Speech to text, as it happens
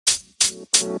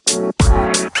We're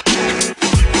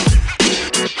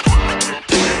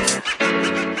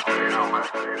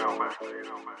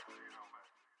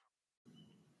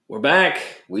back.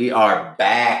 We are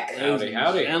back. Ladies and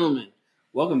gentlemen,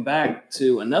 welcome back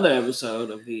to another episode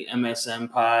of the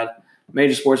MSM Pod,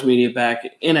 Major Sports Media back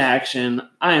in action.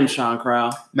 I am Sean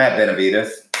Crowell. Matt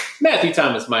Benavides. Matthew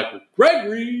Thomas, Michael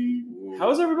Gregory. How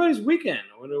was everybody's weekend?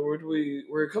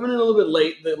 We're coming in a little bit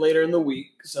later in the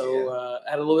week, so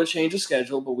had a little bit of change of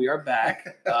schedule, but we are back.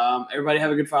 Everybody have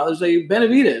a good Father's Day.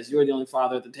 Benavides, you're the only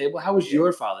father at the table. How was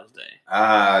your Father's Day?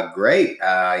 Great.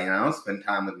 Spent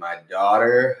time with my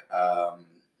daughter.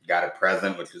 Got a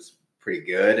present, which was pretty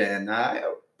good, and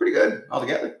pretty good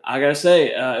altogether. I gotta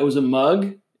say, it was a mug.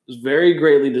 It was very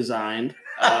greatly designed.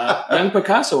 Young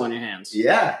Picasso on your hands.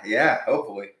 Yeah.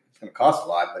 Hopefully. Going to cost a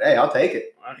lot, but hey, I'll take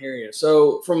it. I hear you.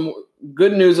 So from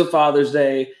good news of Father's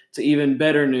Day to even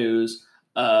better news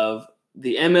of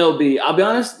the MLB, I'll be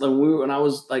honest, when I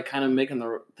was like kind of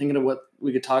thinking of what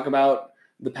we could talk about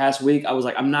the past week, I was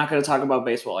like, I'm not going to talk about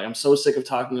baseball. Like, I'm so sick of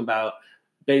talking about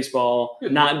baseball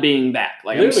not being back.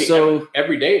 Like, literally,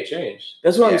 every day it changed.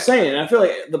 That's what I'm saying. And I feel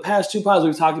like the past two pods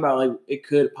we've talked about, like, it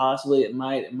could possibly, it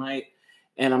might.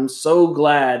 And I'm so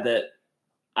glad that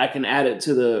I can add it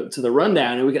to the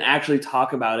rundown, and we can actually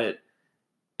talk about it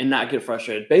and not get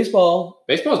frustrated. Baseball's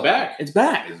back. It's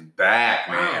back. It's back,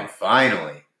 man.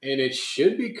 Finally. And it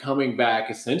should be coming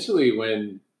back essentially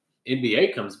when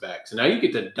NBA comes back. So now you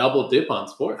get to double dip on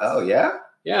sports. Oh, yeah?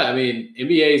 Yeah, I mean,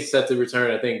 NBA is set to return,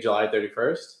 I think, July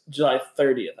 31st. July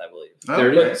 30th, I believe.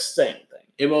 Okay. But same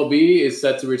thing. MLB is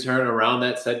set to return around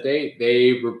that set date.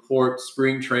 They report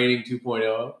spring training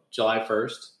 2.0, July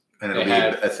 1st. And it'll be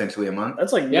essentially a month?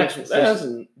 That's like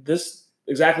this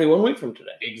exactly 1 week from today.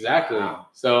 Exactly. Wow.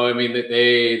 So, I mean,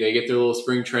 they get their little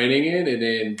spring training in, and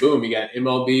then, boom, you got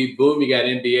MLB, boom, you got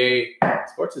NBA.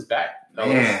 Sports is back.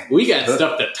 Man, we got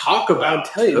stuff to talk about. I'll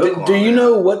tell you. Do you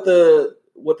know what the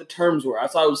terms were? I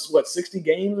thought it was, 60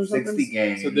 games or something? 60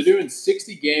 games. So they're doing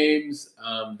 60 games.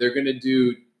 They're going to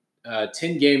do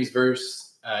 10 games versus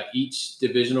each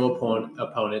divisional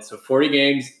opponent. So 40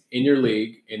 games in your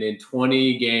league and then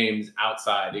 20 games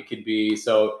outside. It could be,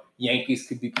 so Yankees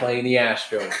could be playing the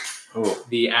Astros. Ooh.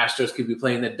 The Astros could be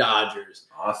playing the Dodgers.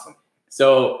 Awesome.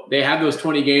 So they have those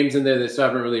 20 games in there. They still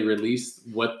haven't really released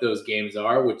what those games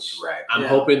are, which I'm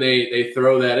hoping they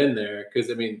throw that in there because,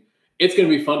 I mean, it's going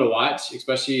to be fun to watch,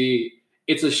 especially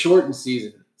it's a shortened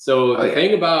season. So the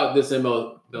thing about this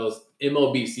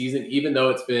MLB season, even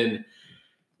though it's been,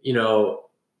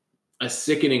 a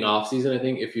sickening offseason, I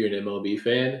think, if you're an MLB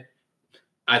fan.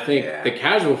 I think the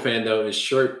casual fan, though, is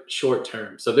short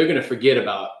term. So they're going to forget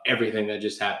about everything that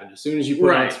just happened. As soon as you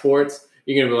put on sports,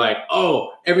 you're going to be like,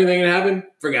 oh, everything that happened,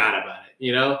 forgot about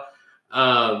it,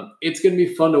 It's going to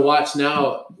be fun to watch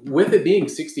now. With it being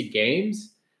 60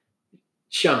 games,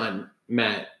 Sean,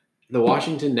 Matt, the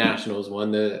Washington Nationals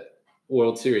won the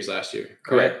World Series last year,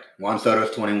 correct? Juan Soto's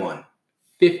 21.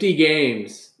 50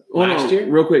 games. Last year?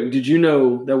 Real quick, did you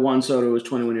know that Juan Soto is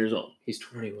 21 years old? He's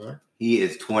 21. He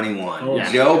is 21. Oh,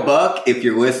 Joe Buck, if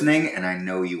you're listening, and I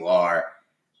know you are,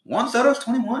 Juan Soto's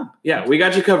 21. Yeah, we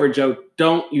got you covered, Joe.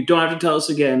 You don't have to tell us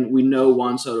again. We know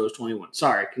Juan Soto is 21.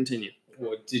 Sorry, continue.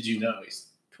 Well, did you know he's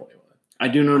 21? I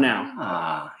do know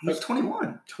now. He's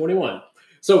 21. 21.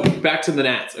 So back to the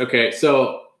Nats. Okay,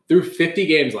 so through 50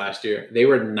 games last year, they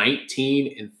were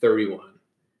 19-31.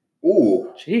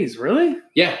 Ooh. Jeez, really?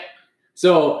 Yeah.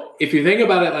 So if you think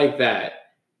about it like that,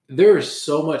 there is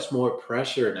so much more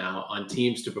pressure now on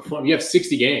teams to perform. You have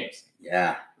 60 games.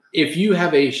 Yeah. If you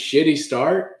have a shitty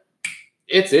start,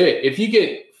 it's it. If you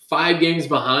get 5 games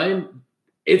behind,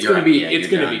 it's going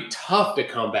to be tough to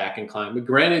come back and climb. But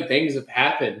granted, things have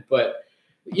happened, but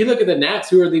you look at the Nats,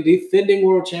 who are the defending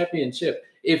world championship.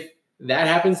 If that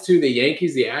happens to the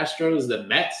Yankees, the Astros, the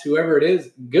Mets, whoever it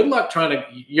is, good luck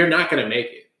you're not going to make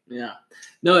it. Yeah.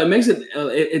 No, it makes it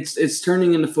it's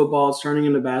turning into football. It's turning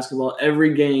into basketball.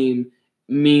 Every game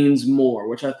means more,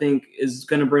 which I think is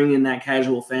going to bring in that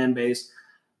casual fan base.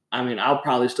 I mean, I'll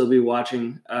probably still be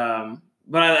watching. But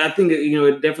I think,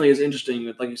 it definitely is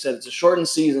interesting. Like you said, it's a shortened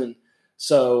season.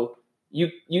 So, when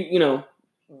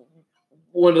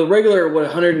the regular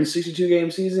 162 game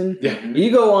season,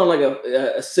 you go on like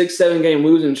a 6-7 game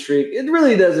losing streak. It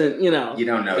really doesn't, You don't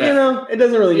know. It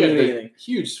doesn't really mean anything.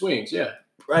 Huge swings, yeah.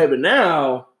 Right, but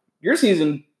now your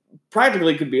season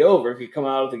practically could be over if you come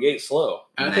out of the gate slow.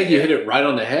 And I think you hit it right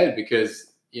on the head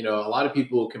because, a lot of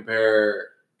people compare,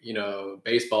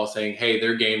 baseball saying, hey,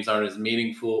 their games aren't as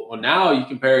meaningful. Well, now you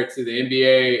compare it to the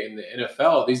NBA and the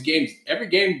NFL. These games, every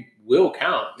game will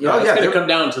count. Oh, It's yeah, going to come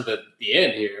down to the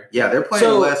end here. Yeah, they're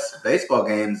playing less baseball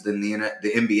games than the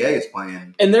NBA is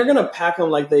playing. And they're going to pack them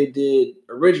like they did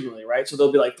originally, right? So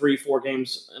there'll be like 3-4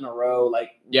 games in a row,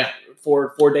 like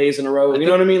 4 days in a row. You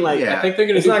know what I mean? Like, I think they're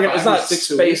going to do it's not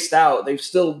spaced out. They're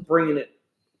still bringing it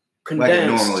condensed. Like it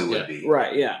normally would be.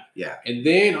 Right, yeah. And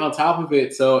then on top of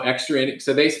it, so extra innings.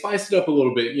 So they spiced it up a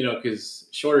little bit, because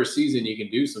shorter season, you can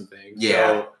do some things. Yeah.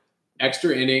 So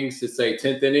extra innings, let's say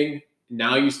 10th inning.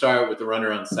 Now you start with the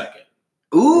runner on second.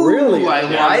 Ooh, really? I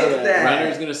like that.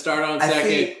 Runner's going to start on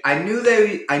second. I knew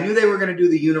they were going to do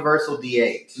the universal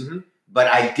DH, but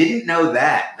I didn't know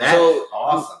that. That's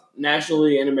awesome. National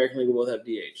League and American League will both have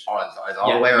DH. Oh, it's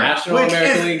all the way around. National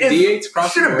American League DH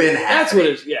cross should have been happening. That's what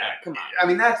it's. Yeah, come on. I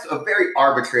mean, that's a very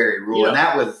arbitrary rule, and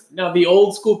that was now the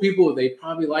old school people. They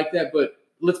probably like that, but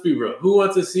let's be real. Who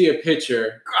wants to see a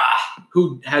pitcher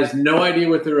who has no idea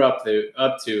what they're up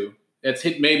to? That's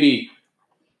hit maybe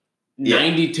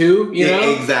 92. You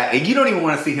know exactly. You don't even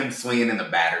want to see him swinging in the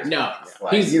batter's box.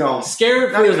 Like, he's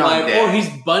scared for his life, or he's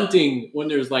bunting when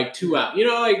there's like 2 out.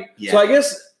 So I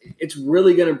guess it's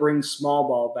really going to bring small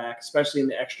ball back, especially in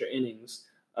the extra innings.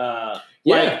 Like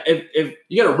if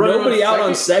you got to run nobody out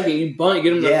on second, you bunt,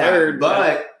 get him to third.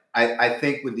 But I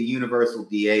think with the universal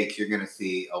DH, you're going to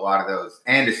see a lot of those,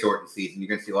 and a shortened season, you're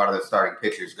going to see a lot of those starting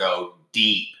pitchers go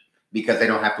deep because they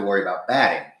don't have to worry about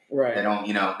batting. Right. They don't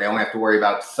have to worry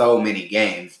about so many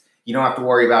games. You don't have to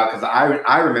worry about, because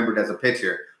I remembered as a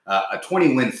pitcher, a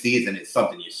 20-win season is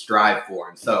something you strive for,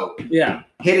 and so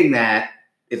hitting that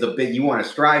is a big. You want to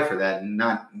strive for that, and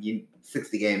not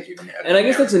 60 games. And I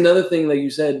guess that's another thing, like you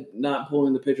said, not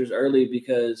pulling the pitchers early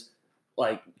because,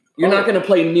 like, you're not going to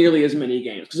play nearly as many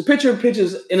games because a pitcher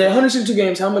pitches in 162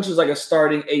 games. How much is like a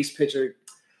starting ace pitcher?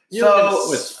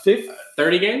 So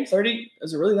 30 games. 30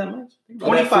 is it really that much?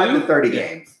 25 to 30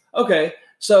 games. Okay,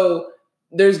 so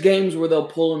there's games where they'll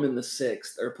pull them in the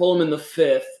 6th or pull them in the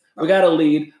 5th. We got a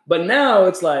lead, but now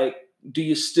it's like, do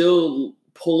you still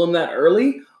pull them that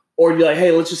early? Or you're like,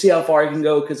 hey, let's just see how far he can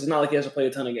go because it's not like he has to play a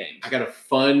ton of games. I got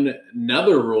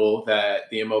another rule that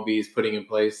the MLB is putting in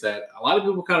place that a lot of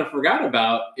people kind of forgot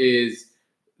about is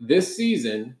this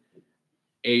season,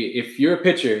 if you're a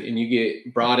pitcher and you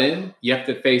get brought in, you have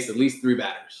to face at least 3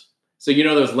 batters. So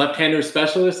those left-hander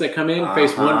specialists that come in,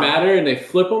 face 1 batter, and they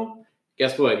flip them.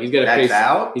 Guess what? He's got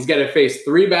to face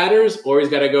 3 batters, or he's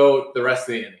got to go the rest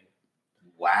of the inning.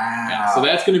 Wow! Yeah, so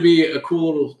that's going to be a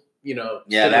cool little. That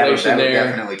would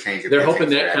definitely change. They're hoping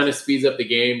that kind of speeds up the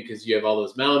game because you have all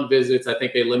those mound visits. I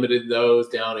think they limited those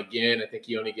down again. I think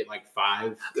you only get like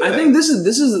 5. Good. I think this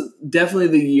is definitely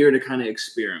the year to kind of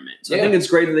experiment. So I think it's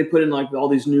great that they put in like all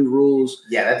these new rules.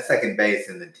 Yeah, that's second base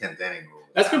in the 10th inning rule.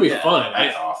 That's gonna be fun.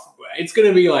 That's awesome. It's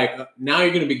gonna be like now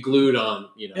you're gonna be glued on.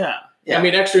 Yeah. I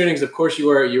mean, extra innings. Of course,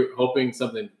 you're hoping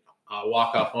something.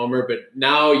 Walk-off homer, but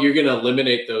now you're going to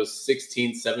eliminate those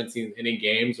 16th, 17th inning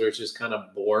games where it's just kind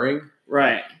of boring.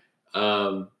 Right.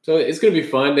 So it's going to be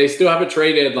fun. They still have a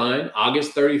trade deadline,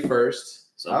 August 31st.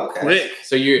 So quick.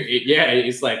 So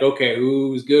it's like, okay,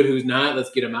 who's good, who's not?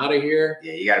 Let's get them out of here.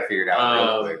 Yeah, you got to figure it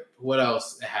out real quick. What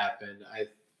else happened? I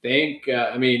think,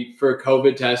 for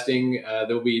COVID testing,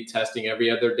 they'll be testing every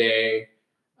other day.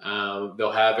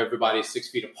 They'll have everybody 6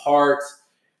 feet apart.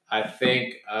 I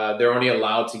think they're only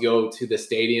allowed to go to the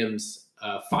stadiums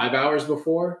 5 hours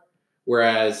before,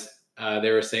 whereas they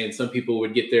were saying some people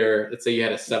would get there. Let's say you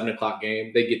had a 7:00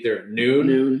 game, they get there at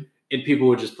noon, and people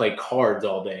would just play cards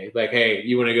all day. Like, hey,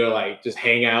 you want to go like just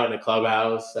hang out in a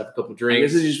clubhouse, have a couple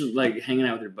drinks? I guess it's just like hanging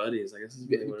out with your buddies. I guess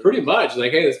it's pretty much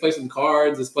like, hey, let's play some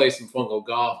cards, let's play some fungo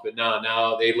golf. But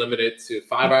now they limit it to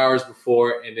 5 hours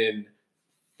before, and then.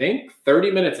 I think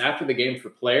 30 minutes after the game for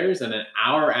players and an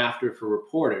hour after for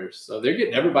reporters. So they're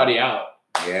getting everybody out.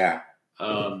 Yeah.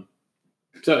 So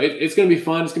it's going to be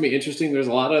fun. It's going to be interesting. There's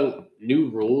a lot of new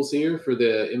rules here for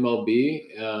the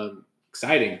MLB.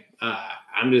 Exciting.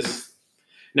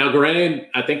 Now, granted,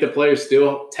 I think the players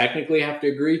still technically have to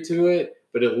agree to it,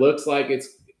 but it looks like it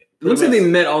looks like they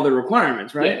met all the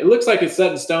requirements, right? Yeah, it looks like it's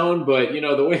set in stone, but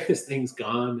the way this thing's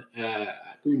gone,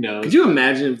 who knows? Could you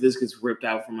imagine if this gets ripped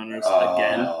out from under us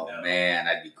again? Oh, man,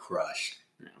 I'd be crushed.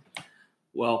 Yeah.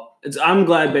 Well, I'm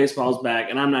glad baseball's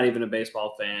back, and I'm not even a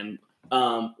baseball fan.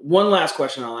 One last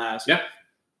question I'll ask. Yeah.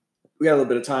 We got a little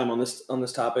bit of time on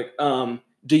this topic.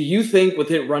 Do you think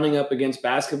with it running up against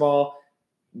basketball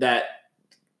that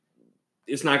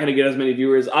it's not going to get as many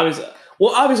viewers? Obviously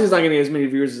it's not going to get as many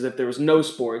viewers as if there was no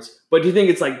sports. But do you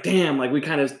think it's like, damn, like we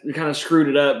kind of screwed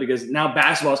it up because now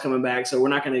basketball's coming back, so we're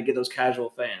not going to get those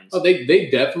casual fans? Oh, they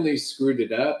definitely screwed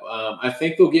it up. I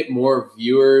think they'll get more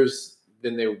viewers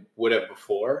than they would have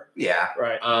before. Yeah,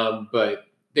 right. But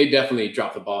they definitely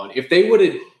dropped the ball. And if they would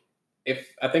have,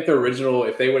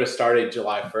 if they would have started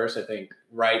July 1st, I think,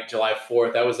 right, July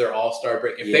 4th, that was their all-star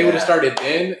break. If they would have started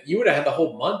then, you would have had the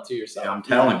whole month to yourself. Yeah, I'm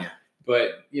telling you.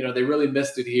 But, they really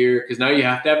missed it here because now you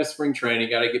have to have a spring training,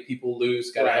 got to get people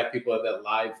loose, got to have people have that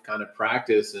live kind of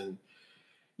practice. And,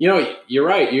 you're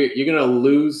right. You're going to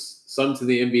lose some to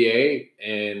the NBA.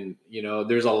 And,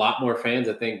 there's a lot more fans,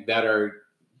 I think, that are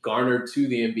garnered to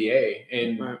the NBA.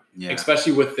 And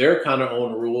especially with their kind of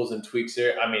own rules and tweaks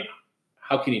there, I mean,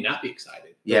 how can you not be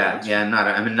excited?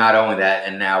 Not only that,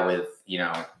 and now with,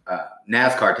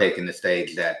 NASCAR taking the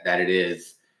stage that it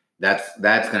is, that's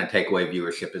going to take away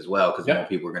viewership as well because more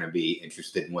people are going to be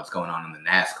interested in what's going on in the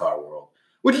NASCAR world,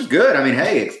 which is good. I mean,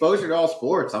 hey, exposure to all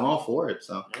sports. I'm all for it.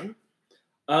 So,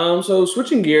 so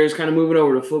switching gears, kind of moving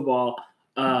over to football.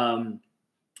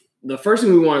 The first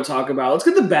thing we want to talk about, let's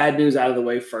get the bad news out of the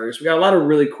way first. We got a lot of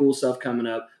really cool stuff coming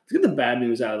up. Let's get the bad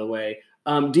news out of the way.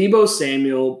 Deebo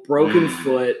Samuel, broken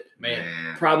foot,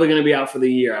 probably going to be out for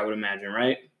the year, I would imagine,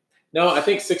 right? No, I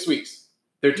think 6 weeks.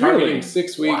 They're targeting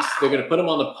 6 weeks. Wow. They're going to put him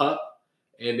on the PUP,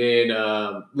 and then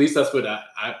at least that's what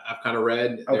I've kind of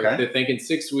read. They're thinking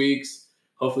 6 weeks.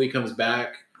 Hopefully he comes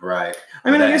back. Right.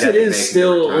 I mean, I guess it is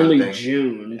still only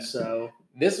June, so.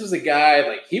 This was a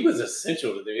guy, he was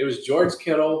essential to them. It was George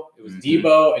Kittle, it was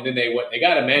Deebo, and then they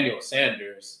got Emmanuel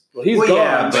Sanders. Well, he's gone.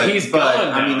 Yeah, but he's gone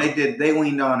now. I mean, they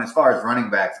leaned on, as far as running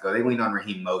backs go, they leaned on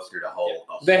Raheem Mostert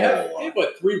They have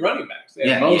 3 running backs. They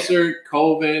have Mostert,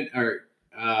 Colvin,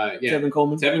 Tevin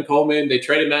Coleman. They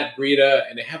traded Matt Breida,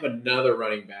 and they have another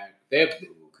running back. They have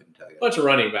a bunch of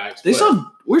running backs.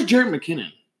 Where's Jerick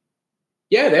McKinnon?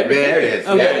 Yeah, there it is.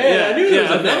 Okay. I knew there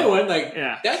was another one.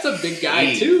 That's a big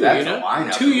guy too.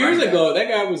 2 years ago, that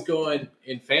guy was going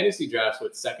in fantasy drafts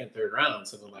with second, third round,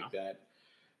 something like that.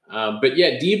 But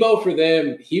yeah, Deebo for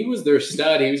them, he was their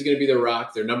stud. He was going to be their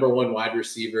rock, their number one wide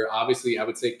receiver. Obviously, I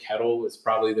would say Kettle is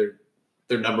probably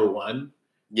their number one.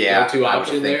 Yeah, go-to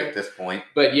option there at this point.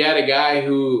 But you had a guy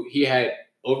who he had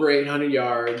over 800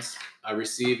 yards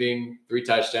receiving, 3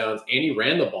 touchdowns, and he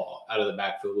ran the ball out of the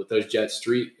backfield with those jet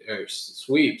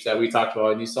sweeps that we talked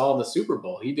about. And you saw in the Super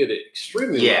Bowl, he did it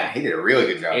extremely well. Yeah, he did a really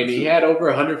good job. And he had over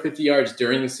 150 yards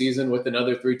during the season with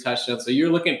another 3 touchdowns. So you're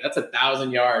looking, that's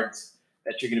 1,000 yards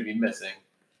that you're going to be missing.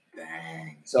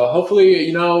 Dang. So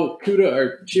hopefully,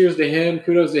 cheers to him.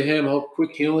 Kudos to him. Hope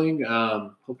quick healing.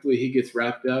 Hopefully he gets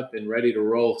wrapped up and ready to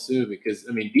roll soon because,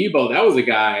 Deebo, that was a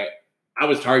guy I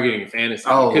was targeting in fantasy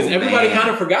because everybody kind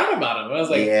of forgot about him. I was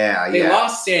like, they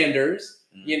lost Sanders.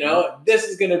 Mm-hmm. This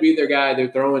is going to be their guy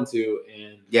they're throwing to.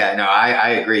 And I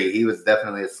agree. He was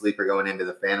definitely a sleeper going into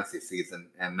the fantasy season.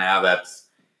 And now that's,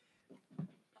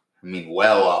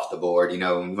 well off the board. You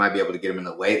might be able to get him in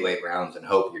the late rounds and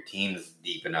hope your team is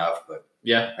deep enough. But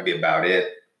that'd be about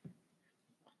it.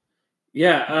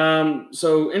 Yeah.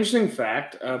 So interesting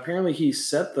fact. Apparently he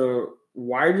set the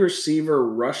wide receiver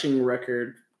rushing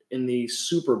record in the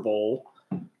Super Bowl,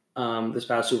 this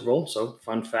past Super Bowl. So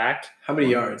fun fact. How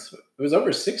many yards? It was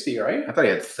over 60, right? I thought he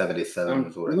had 77.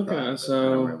 Was what I thought. I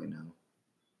don't really know.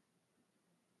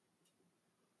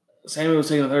 Samuel was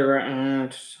taking the third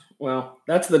round. Well,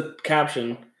 that's the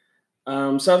caption.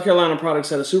 South Carolina product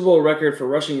set a Super Bowl record for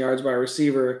rushing yards by a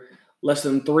receiver less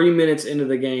than 3 minutes into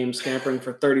the game, scampering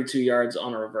for 32 yards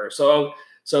on a reverse. So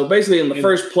basically in the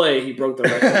first play, he broke the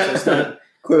record. So it's not,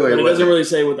 clearly, but it doesn't really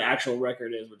say what the actual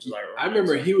record is, which is ironic. I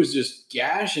remember he was just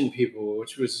gashing people,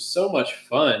 which was so much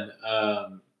fun.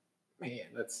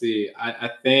 Let's see. I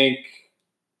think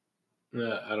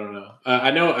I don't know.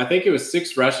 I think it was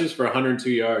 6 rushes for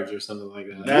 102 yards or something like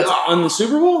that. That's on the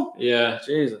Super Bowl? Yeah.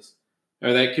 Jesus.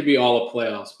 Or that could be all of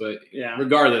playoffs, but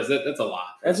regardless, that's a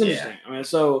lot. That's interesting.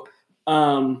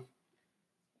 From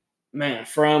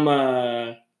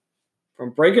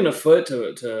breaking a foot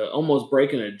to almost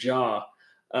breaking a jaw.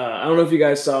 I don't know if you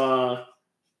guys saw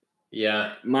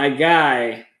my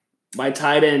guy, my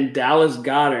tight end, Dallas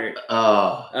Goedert,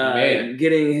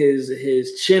 getting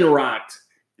his chin rocked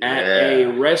at a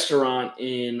restaurant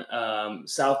in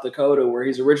South Dakota where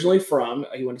he's originally from.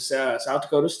 He went to South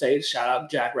Dakota State. Shout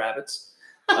out Jackrabbits.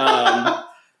 So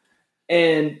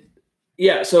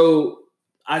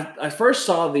I first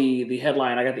saw the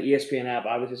headline. I got the ESPN app,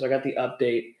 obviously, so I got the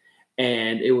update.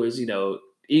 And it was,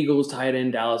 Eagles tight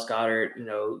end Dallas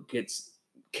Goedert, gets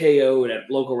KO'd at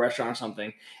local restaurant or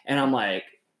something. And I'm like,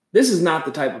 this is not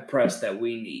the type of press that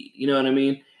we need. You know what I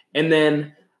mean? And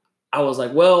then I was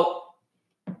like, well,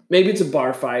 maybe it's a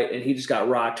bar fight and he just got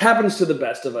rocked. Happens to the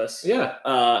best of us. Yeah.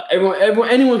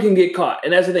 Anyone can get caught.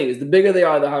 And that's the thing is the bigger they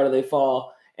are, the harder they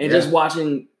fall. And just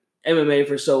watching MMA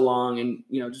for so long and,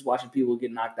 just watching people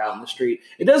get knocked out in the street,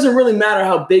 it doesn't really matter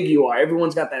how big you are.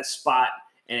 Everyone's got that spot.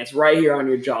 and it's right here on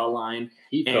your jawline.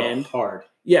 He fell hard.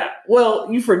 Yeah,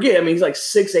 well, you forget. I mean, he's like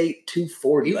 6'8",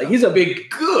 240. Like he's a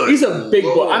big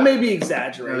boy. I may be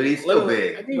exaggerating. No, he's still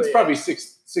big. I think he's probably 6'3",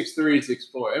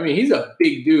 6'4". I mean, he's a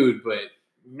big dude, but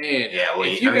man, yeah.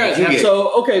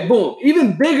 Well, okay, boom,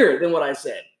 even bigger than what I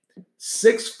said.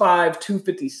 6'5",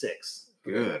 256.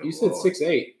 Good. You said 6'8".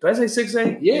 Did I say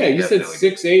 6'8"? Yeah, you said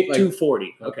 6'8", like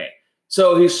 240. Okay,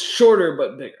 so he's shorter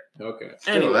but bigger. Okay,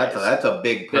 anyway, that's a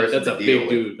big person. That's a big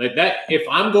dude. Like that. If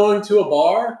I'm going to a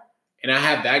bar and I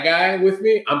have that guy with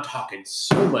me, I'm talking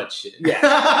so much shit.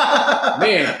 Yeah,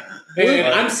 man,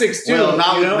 I'm 6'2". Well,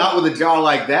 not with a jaw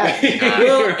like that.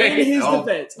 Well, in his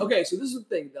defense, okay. So this is the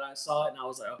thing that I saw it and I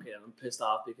was like, okay, I'm pissed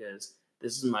off because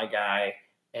this is my guy.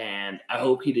 And I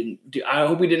hope he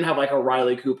didn't have like a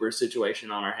Riley Cooper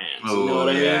situation on our hands. You know what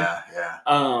I mean?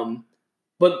 Yeah.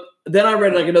 But then I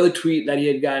read like another tweet that he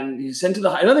had gotten. He sent to the.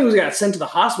 I don't think he got sent to the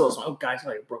hospital. So guy's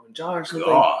got like a broken jaw or something.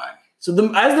 God. So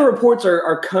as the reports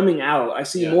are coming out, I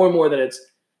see more and more that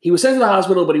he was sent to the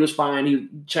hospital, but he was fine. He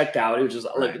checked out. He was just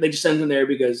like they just sent him there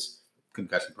because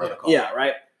concussion protocol. Yeah,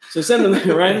 right. So send him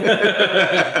there,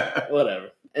 right?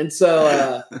 Whatever. And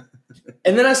so.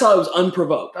 And then I saw it was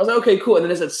unprovoked. I was like, okay, cool. And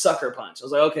then it said sucker punch. I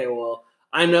was like, okay, well,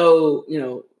 I know,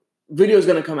 video is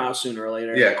going to come out sooner or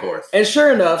later. Yeah, of course. And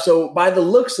sure enough, so by the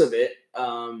looks of it,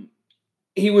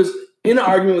 he was in an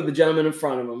argument with the gentleman in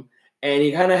front of him, and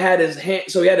he kind of had his hand.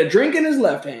 So he had a drink in his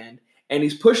left hand, and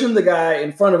he's pushing the guy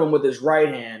in front of him with his right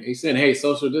hand. He said, hey,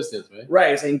 social distance, man.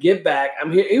 Right, saying, get back.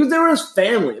 I'm here. He was there with his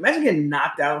family. Imagine getting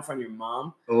knocked out in front of your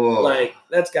mom. Oh. Like,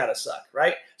 that's got to suck,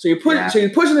 right? So you're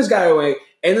pushing this guy away,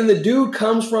 and then the dude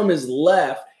comes from his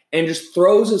left and just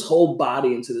throws his whole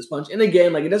body into this punch. And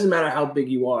again, like, it doesn't matter how big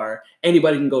you are.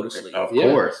 Anybody can go to sleep. Of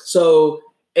course. So,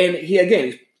 and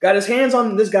he's got his hands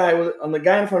on this guy, on the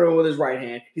guy in front of him with his right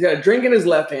hand. He's got a drink in his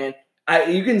left hand.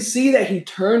 You can see that he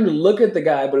turned to look at the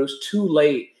guy, but it was too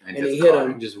late, and he hit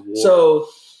him. So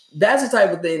that's the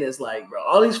type of thing that's like, bro,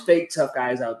 all these fake tough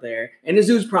guys out there, and this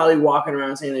dude's probably walking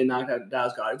around saying they knocked out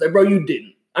Dallas Goedert. It's like, bro, you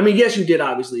didn't. I mean, yes, you did,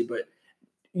 obviously, but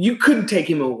you couldn't take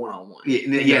him in a one-on-one.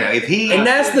 Yeah, and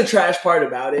that's the trash part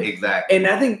about it. Exactly. And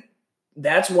I think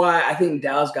that's why I think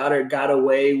Dallas Goedert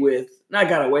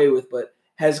but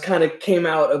has kind of came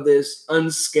out of this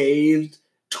unscathed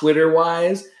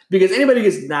Twitter-wise. Because anybody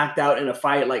gets knocked out in a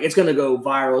fight, like, it's going to go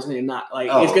viral. It's going to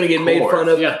it's going to get made fun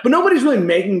of. Yeah. But nobody's really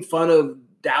making fun of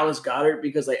Dallas Goedert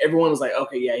because, like, everyone was like,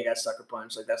 okay, yeah, he got sucker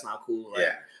punched. Like, that's not cool. Like,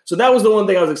 so that was the one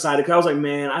thing I was excited because I was like,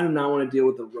 man, I do not want to deal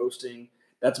with the roasting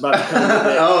that's about to come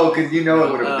with it. Oh, because it would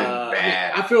have been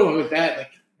bad. I feel with that,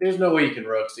 like, there's no way you can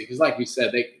roast it because, like you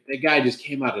said, that guy just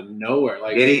came out of nowhere.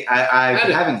 Like, did he? I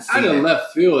haven't seen it. Out of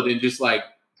left field and just, like,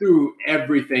 threw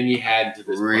everything he had to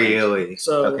this really punch.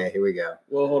 So okay, here we go.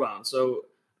 Well, hold on. So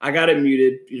I got it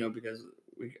muted, because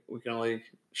we can only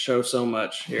show so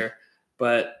much here.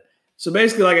 But so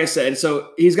basically, like I said,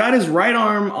 so he's got his right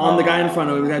arm on the guy in front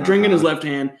of him. He's got a drink in his left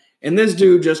hand, and this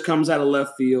dude just comes out of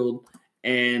left field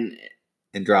and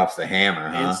drops the hammer,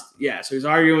 huh? Yeah. So he's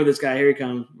arguing with this guy. Here he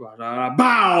comes.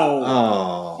 Bow.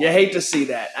 Oh, you hate to see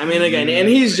that. I mean, again, and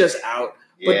he's just out.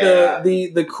 But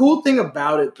the cool thing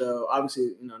about it, though,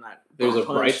 obviously, not. There's a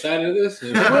bright side of this.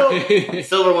 Well,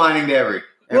 silver lining to everything.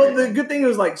 Well, the good thing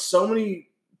was like so many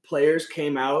players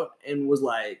came out and was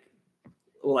like,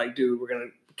 dude, we're gonna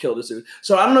kill this dude.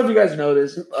 So I don't know if you guys know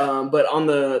this, but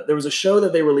there was a show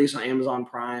that they released on Amazon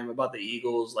Prime about the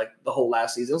Eagles, like the whole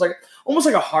last season. It was like almost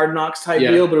like a Hard Knocks type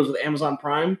deal, but it was with Amazon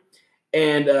Prime,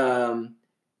 and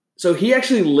so he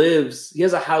actually he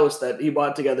has a house that he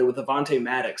bought together with Avonte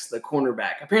Maddox, the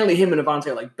cornerback. Apparently him and Avonte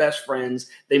are like best friends.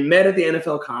 They met at the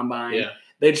NFL Combine. Yeah.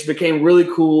 They just became really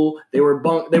cool. They were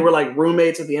like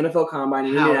roommates at the NFL Combine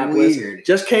in Indianapolis. Weird.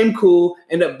 Just came cool.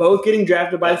 Ended up both getting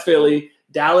drafted by Philly.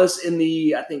 Dallas in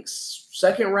the, I think,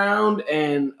 second round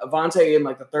and Avonte in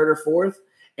like the third or fourth.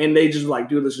 And they just like,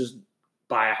 dude, let's just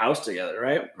buy a house together,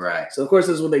 right? Right. So, of course,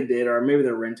 this is what they did. Or maybe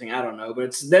they're renting. I don't know. But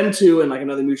it's them two and like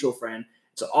another mutual friend.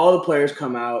 So all the players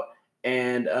come out,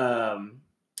 and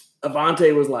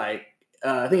Avonte was like,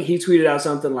 I think he tweeted out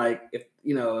something like, if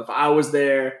I was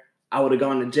there, I would have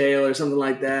gone to jail or something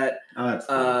like that. Oh, that's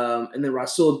funny. And then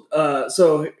Rasul,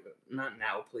 so not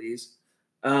now, please.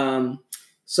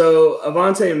 So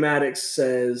Avonte Maddox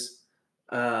says,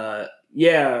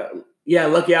 yeah,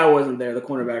 lucky I wasn't there, the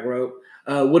cornerback wrote.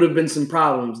 Would have been some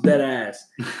problems, dead ass.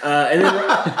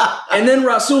 And then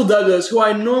Rasul Douglas, who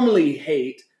I normally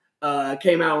hate,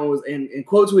 came out and was and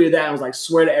quote tweeted that and was like,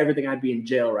 swear to everything I'd be in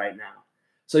jail right now.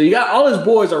 So you got all his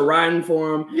boys are riding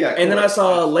for him. Yeah. And then I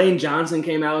saw Lane Johnson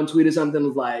came out and tweeted something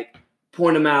was like,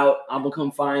 point him out. I'm gonna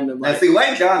come find him. Now, see,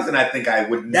 Lane Johnson, I think I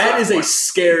would. That is a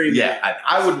scary. Yeah,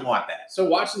 I wouldn't want that. So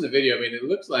watching the video, I mean, it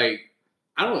looks like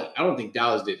I don't think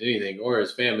Dallas did anything or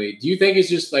his family. Do you think it's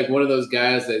just like one of those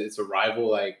guys that it's a rival,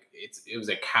 like it was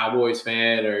a Cowboys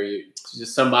fan, or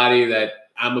just somebody that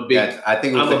I'm a big? I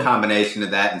think it was a combination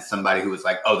of that and somebody who was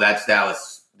like, "Oh, that's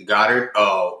Dallas Goedert."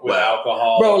 Oh, with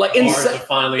alcohol, bro. Like in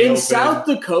open. South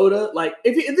Dakota, like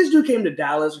if this dude came to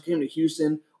Dallas or came to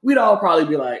Houston, we'd all probably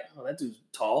be like, "Oh, that dude's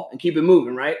tall," and keep it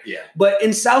moving, right? Yeah. But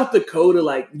in South Dakota,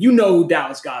 like you know who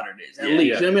Dallas Goedert is at least. Yeah.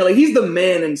 You know what I mean? Like he's the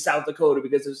man in South Dakota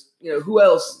because there's who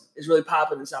else is really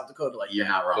popping in South Dakota? Like you're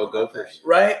not wrong. Go first,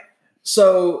 right?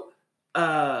 So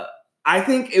I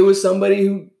think it was somebody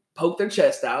who poked their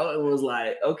chest out and was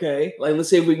like, "Okay, like let's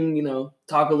see if we can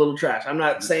talk a little trash." I'm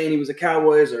not saying he was a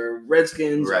Cowboys or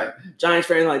Redskins or Giants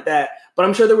fan like that, but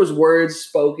I'm sure there was words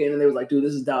spoken and they was like, "Dude,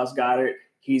 this is Dallas Goedert.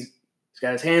 He's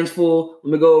got his hands full.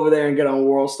 Let me go over there and get on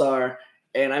World Star."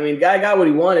 And I mean, guy got what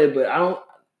he wanted, but I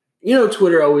don't.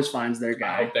 Twitter always finds their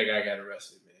guy. I hope that guy got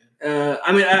arrested, man.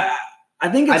 I mean, I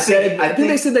think they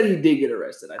said that he did get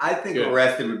arrested. I think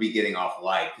arrested would be getting off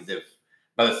light because if,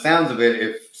 by the sounds of it,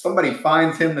 if somebody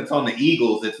finds him that's on the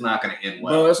Eagles, it's not going to end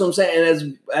well. No, that's what I'm saying.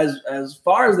 And as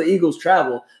far as the Eagles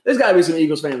travel, there's got to be some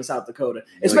Eagles fans in South Dakota.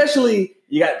 Especially,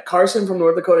 you got Carson from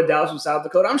North Dakota, Dallas from South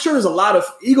Dakota. I'm sure there's a lot of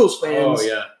Eagles fans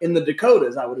in the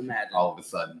Dakotas, I would imagine. All of a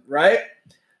sudden. Right?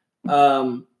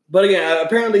 But again,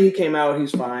 apparently he came out.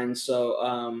 He's fine.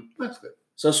 So that's good.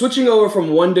 So switching over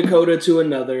from one Dakota to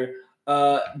another,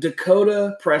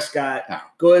 Dakota Prescott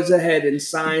goes ahead and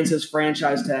signs his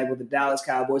franchise tag with the Dallas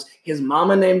Cowboys. His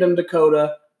mama named him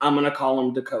Dakota. I'm going to call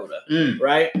him Dakota,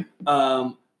 right?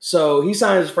 So he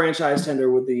signs his franchise tender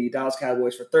with the Dallas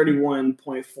Cowboys for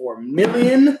 $31.4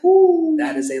 million. Ooh.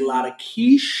 That is a lot of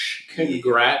quiche.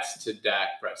 Congrats to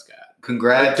Dak Prescott.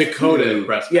 Congrats Dakota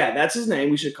Prescott. Yeah, that's his name.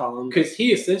 We should call him. Because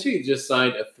he essentially just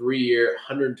signed a 3-year,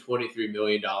 $123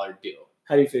 million deal.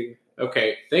 How do you figure?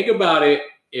 Okay, think about it.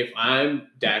 If I'm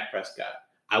Dak Prescott,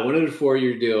 I wanted a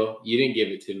 4-year deal. You didn't give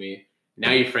it to me.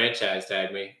 Now you franchise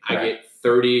tag me. I get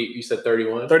 30. You said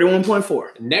 31?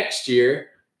 31.4. Next year, if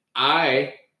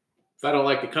I don't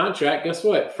like the contract, guess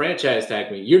what? Franchise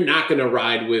tag me. You're not going to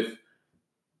ride with,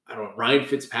 Ryan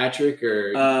Fitzpatrick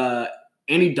or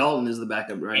Andy Dalton is the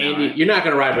backup right now. Right? You're not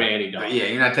going to ride with Andy Dalton. Yeah,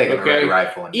 you're not taking a red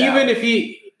rifle.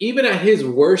 Even at his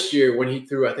worst year when he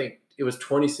threw, I think it was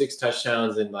 26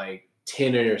 touchdowns and like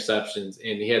 10 interceptions,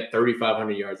 and he had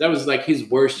 3,500 yards. That was like his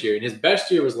worst year. And his best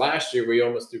year was last year where he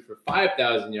almost threw for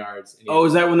 5,000 yards.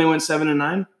 Is that when they went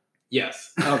 7-9?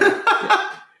 Yes. Okay.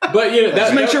 Yeah. But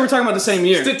let's make sure we're talking about the same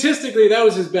year. Statistically, that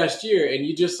was his best year, and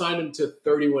you just signed him to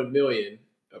 $31 million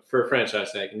for a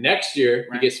franchise tag. Next year,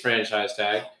 he gets franchise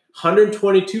tag,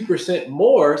 122%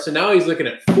 more. So now he's looking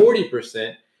at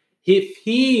 40%. If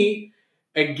he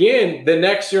again the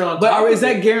next year on top, but is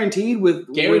that guaranteed?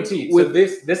 Guaranteed. So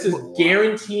this is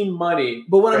guaranteed money.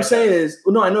 But what I'm saying is,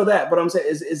 I know that. But I'm saying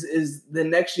is the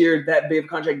next year that big of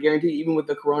contract guaranteed, even with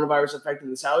the coronavirus affecting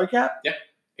the salary cap? Yeah.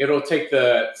 It'll take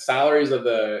the salaries of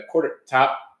the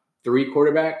top 3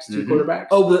 quarterbacks, 2 quarterbacks.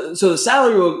 Oh, so the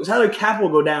salary cap will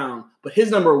go down, but his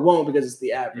number won't because it's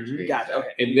the average. Mm-hmm. Gotcha.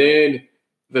 Okay. And then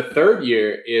the third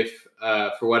year, if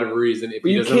for whatever reason, if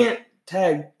you can't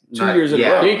tag 2 years in a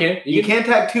row. You can't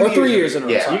tag 2 years. Or 3 years in a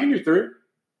row. Yeah. You can do 3.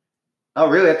 Oh,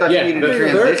 really? I thought you needed a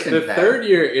transition tag. The third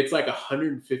year, it's like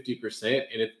 150%,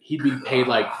 and he'd be paid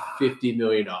like $50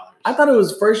 million. I thought it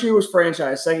was first year was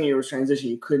franchise, second year was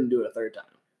transition. You couldn't do it a third time.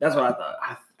 That's what I thought.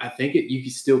 I think you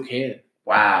still can.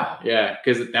 Wow. Yeah,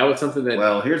 because that was something that.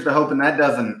 Well, here's the hope, and that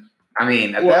doesn't. I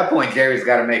mean, at that point, Jerry's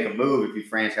got to make a move if you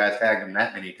franchise tagged him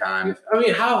that many times. I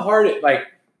mean, how hard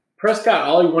Prescott,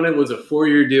 all he wanted was a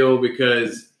 4-year deal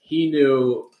because he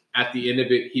knew at the end of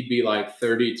it he'd be like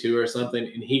 32 or something,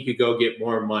 and he could go get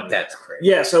more money. That's crazy.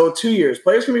 Yeah, so 2 years.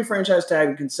 Players can be franchise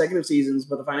tagged in consecutive seasons,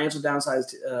 but the financial downside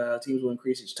teams will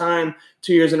increase each time.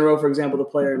 2 years in a row, for example, the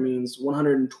player means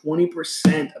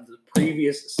 120% of the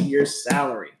previous year's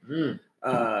salary. So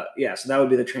that would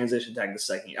be the transition tag the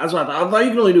second year. That's what I thought. I thought you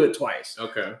can only do it twice.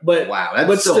 Okay. But wow,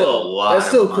 that's still a lot. That's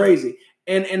still crazy.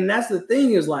 And that's the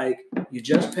thing is you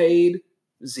just paid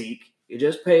Zeke, you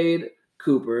just paid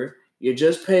Cooper, you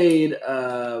just paid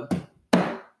the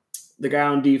guy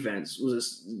on defense.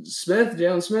 Was it Smith,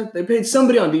 Jalen Smith? They paid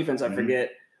somebody on defense, I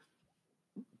forget.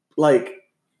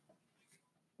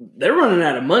 They're running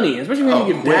out of money, especially when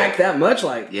you give Dak that much.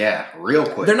 Real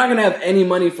quick. They're not going to have any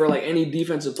money for any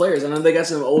defensive players. I know they got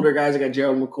some older guys. They got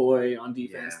Gerald McCoy on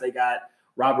defense. Yeah. They got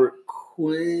Robert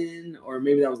Quinn, or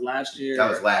maybe that was last year. That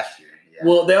was last year. Yeah.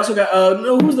 Well, they also got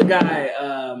who's the guy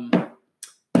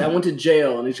that went to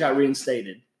jail and he got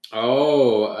reinstated?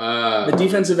 The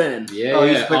defensive end. Yeah,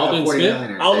 Aldon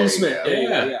Smith. Aldon Smith.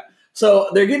 Yeah. So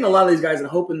they're getting a lot of these guys and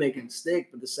hoping they can stick.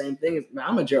 But the same thing is,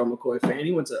 I'm a Gerald McCoy fan.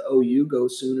 He went to OU, go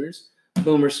Sooners,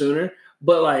 Boomer Sooner.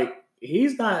 But like,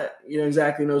 he's not,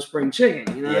 exactly no spring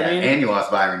chicken. You know what I mean? And you lost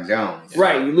Byron Jones.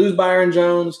 Right. You lose Byron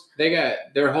Jones. They got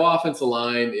their whole offensive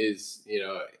line is,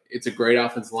 it's a great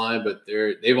offensive line, but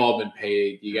they've all been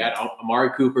paid. You got Amari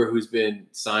Cooper, who's been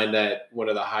signed at one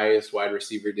of the highest wide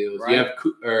receiver deals. Right. You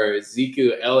have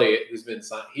Ezekiel Elliott, who's been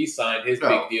signed. He signed his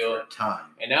big deal. For a ton.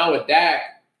 And now with Dak,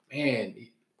 man,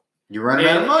 you're running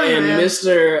out of money, and man.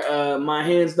 Mr. My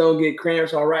hands don't get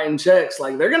cramps while writing checks.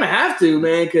 Like, they're gonna have to,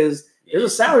 man, because there's a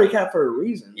salary cap for a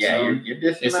reason. Yeah, so. you're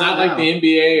just. It's not like the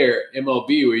NBA or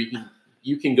MLB where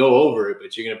you can go over it,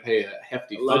 but you're gonna pay a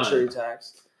hefty luxury fine,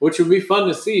 tax, which would be fun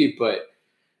to see. But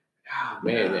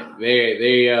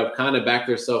they kind of backed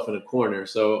themselves in a corner.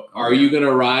 So, are you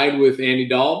gonna ride with Andy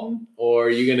Dalton, or are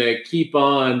you gonna keep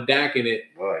on Daking it?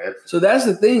 Boy, so that's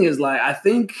the thing is, like, I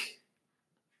think.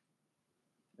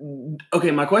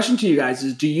 Okay, my question to you guys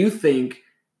is: do you think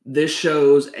this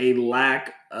shows a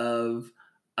lack of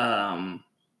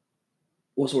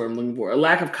what's the word I'm looking for? A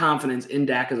lack of confidence in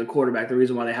Dak as a quarterback, the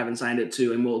reason why they haven't signed it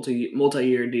to a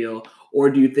multi-year deal? Or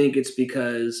do you think it's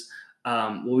because,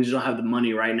 we just don't have the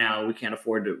money right now. We can't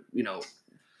afford to,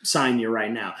 sign you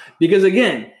right now. Because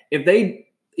again,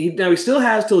 he still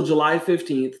has till July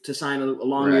 15th to sign a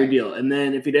long-year deal. And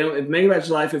then if make it back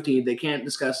July 15th, they can't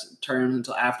discuss terms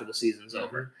until after the season's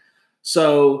over.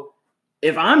 So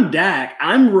if I'm Dak,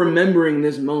 I'm remembering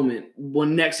this moment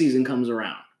when next season comes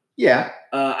around. Yeah.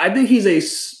 I think he's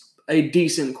a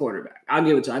decent quarterback. I'll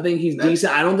give it to him. I think he's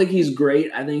decent. I don't think he's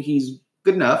great. I think he's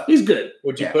good enough. He's good.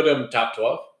 Would you put him top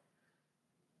 12?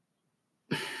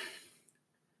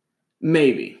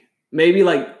 Maybe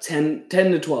like 10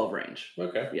 to 12 range.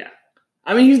 Okay. Yeah.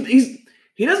 I mean,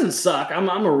 he doesn't suck. I'm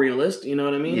a realist. You know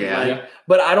what I mean? Yeah.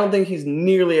 But I don't think he's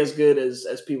nearly as good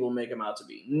as people make him out to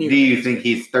be. Do you think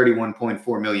he's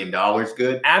 $31.4 million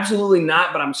good? Absolutely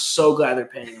not. But I'm so glad they're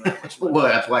paying him that much money. Well,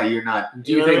 that's why you're not.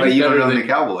 Do you think you don't know the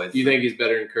Cowboys? Do you think he's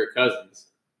better than Kirk Cousins?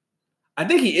 I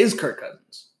think he is Kirk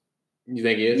Cousins. You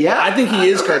think he is? Yeah, I think he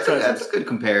is Kirk Cousins. That's a good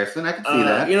comparison. I can see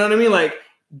that. You know what I mean? Like,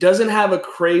 doesn't have a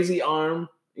crazy arm.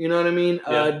 You know what I mean?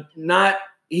 Yeah.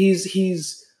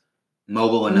 He's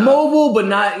mobile enough. Mobile, but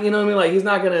not, you know what I mean? Like, he's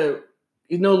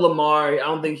no Lamar. I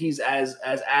don't think he's as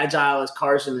agile as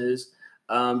Carson is,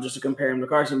 just to compare him to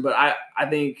Carson. But I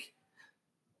think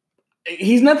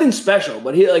he's nothing special,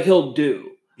 but he'll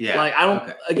do. Yeah. Like, I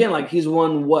don't, again, like, he's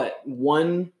won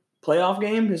one playoff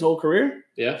game his whole career?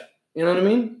 Yeah. You know what I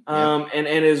mean? Yeah. And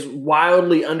is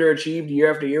wildly underachieved year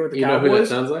after year with the Cowboys. You know who that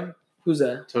sounds like? Who's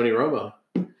that? Tony Romo.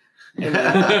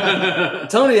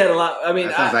 Tony had a lot. I mean,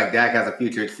 that sounds like Dak has a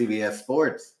future at CBS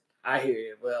Sports. I hear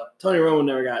you. Well, Tony Romo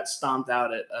never got stomped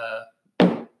out at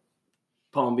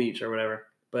Palm Beach or whatever.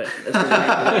 But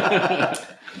that's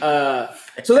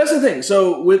so that's the thing.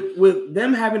 So with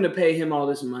them having to pay him all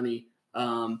this money,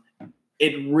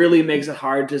 it really makes it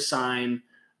hard to sign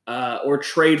or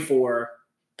trade for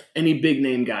any big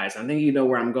name guys. I think you know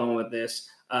where I'm going with this.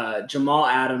 Jamal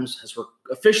Adams has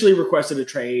officially requested a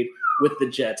trade with the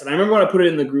Jets. And I remember when I put it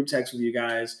in the group text with you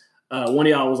guys, one of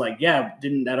y'all was like, yeah,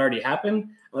 didn't that already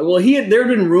happen? I'm like, well, there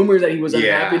had been rumors that he was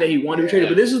unhappy that he wanted to be traded,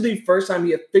 but this is the first time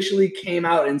he officially came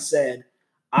out and said,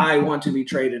 I want to be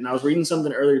traded. And I was reading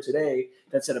something earlier today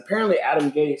that said apparently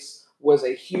Adam Gase was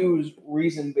a huge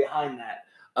reason behind that.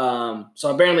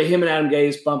 So apparently him and Adam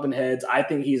Gase bumping heads. I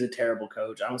think he's a terrible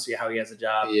coach. I don't see how he has a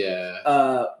job.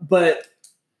 Yeah. But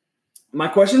my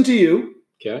question to you,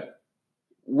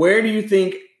 where do you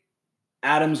think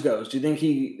Adams goes? Do you think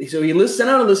he sent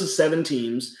out a list of 7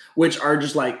 teams, which are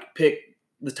just like pick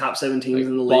the top 7 teams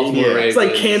in the league. It's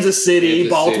like Kansas City,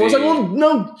 Baltimore. It's like, well,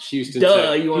 no, Houston.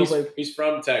 Duh, you want to play? He's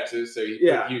from Texas, so he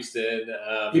put Houston.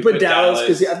 He put Dallas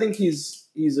because I think he's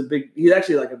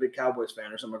actually like a big Cowboys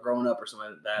fan or something, growing up or something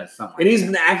like that. And he's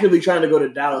been actively trying to go to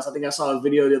Dallas. I think I saw a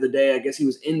video the other day. I guess he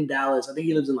was in Dallas. I think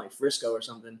he lives in like Frisco or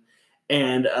something.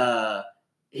 And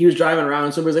he was driving around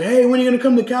and somebody's like, hey, when are you going to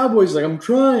come to Cowboys? He's like, I'm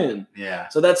trying. Yeah.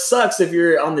 So that sucks if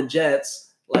you're on the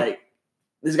Jets. Like,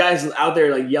 this guy's out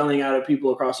there like yelling out at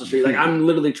people across the street. Like, I'm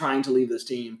literally trying to leave this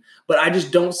team. But I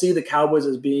just don't see the Cowboys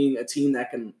as being a team that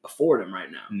can afford him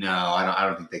right now. No, I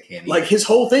don't think they can either. Like, his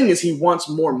whole thing is he wants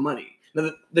more money. Now,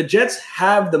 the Jets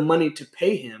have the money to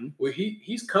pay him. Well,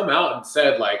 he's come out and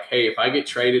said, like, hey, if I get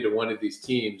traded to one of these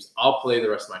teams, I'll play the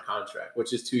rest of my contract,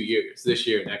 which is 2 years, this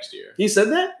year, next year. He said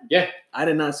that? Yeah. I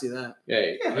did not see that. Yeah,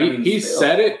 he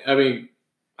said it. I mean,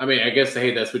 I guess,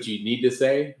 hey, that's what you need to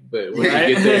say. But when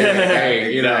you get there,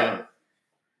 hey, you know.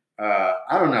 I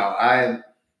don't know.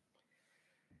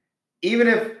 even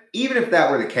if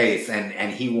that were the case,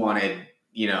 and he wanted,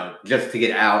 just to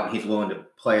get out, and he's willing to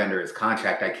play under his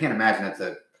contract, I can't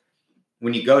imagine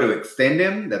when you go to extend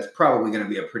him, that's probably going to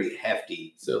be a pretty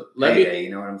hefty payday. You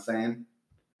know what I'm saying?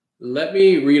 Let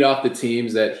me read off the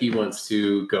teams that he wants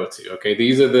to go to. Okay,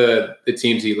 these are the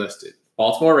teams he listed: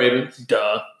 Baltimore Ravens,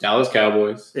 Dallas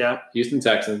Cowboys, Houston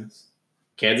Texans,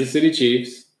 Kansas City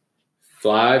Chiefs,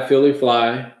 Philly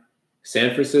Fly,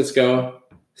 San Francisco,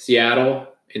 Seattle,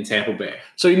 and Tampa Bay.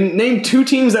 So you named 2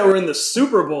 teams that were in the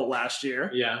Super Bowl last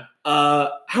year. Yeah.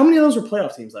 How many of those were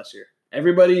playoff teams last year?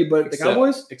 Everybody but the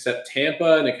Cowboys? Except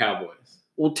Tampa and the Cowboys.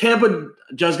 Well, Tampa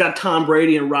just got Tom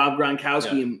Brady and Rob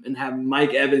Gronkowski and have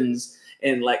Mike Evans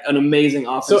and like an amazing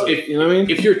offense. So you know what I mean?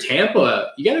 If you're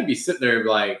Tampa, you got to be sitting there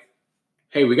like,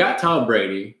 hey, we got Tom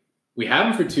Brady. We have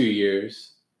him for 2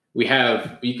 years. You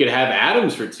could have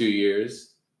Adams for 2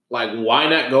 years. Like, why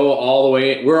not go all the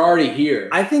way in? We're already here.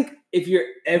 I think if you're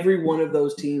every one of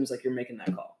those teams, like you're making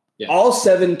that call. Yeah. All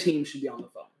 7 teams should be on the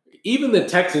phone. Even the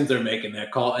Texans are making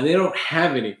that call, and they don't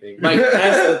have anything. Like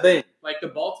that's the thing. Like the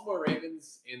Baltimore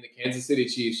Ravens and the Kansas City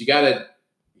Chiefs, you gotta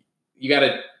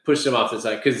push them off to the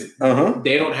side because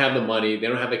they don't have the money, they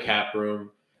don't have the cap room.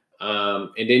 And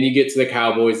then you get to the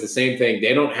Cowboys, the same thing.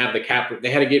 They don't have the cap room. They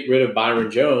had to get rid of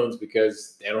Byron Jones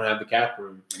because they don't have the cap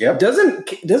room. Yep.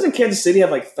 Doesn't Kansas City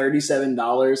have like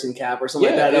 $37 in cap or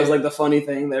something like that? That was like the funny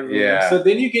thing. So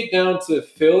then you get down to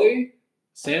Philly,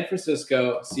 San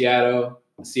Francisco, Seattle,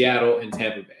 and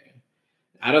Tampa Bay.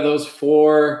 Out of those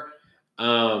 4,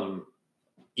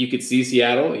 you could see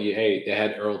Seattle. They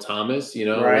had Earl Thomas,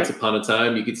 once upon a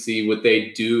time. You could see what they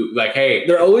do. Like, hey.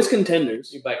 They're always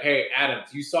contenders. You're like, hey,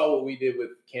 Adams, you saw what we did with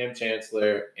Cam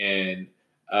Chancellor and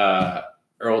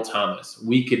Earl Thomas.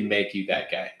 We could make you that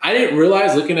guy. I didn't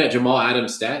realize, looking at Jamal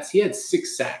Adams' stats, he had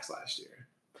 6 sacks last year.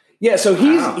 Yeah, so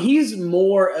he's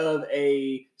more of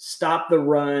a stop the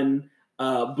run,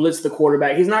 blitz the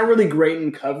quarterback. He's not really great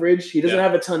in coverage. He doesn't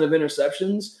have a ton of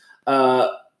interceptions.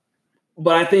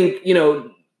 But I think,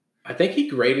 I think he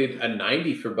graded a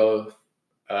 90 for both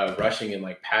rushing and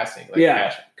like passing,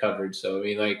 pass coverage. So I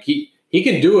mean, like he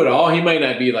can do it all. He might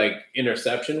not be like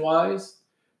interception wise,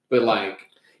 but like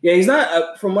he's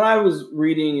not. From what I was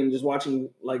reading and just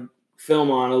watching like film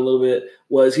on a little bit,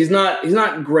 was he's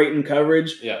not great in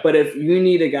coverage. Yeah. But if you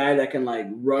need a guy that can like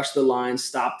rush the line,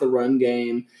 stop the run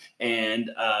game, and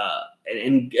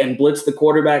blitz the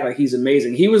quarterback, like he's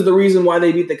amazing. He was the reason why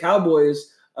they beat the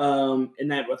Cowboys. In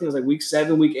that, I think it was like week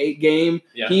 7, week 8 game.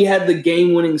 Yeah. He had the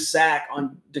game-winning sack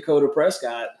on Dakota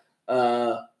Prescott.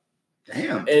 Damn.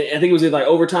 I think it was either like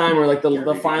overtime or like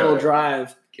the final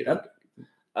drive.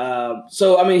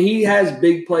 So, I mean, he has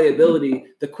big playability.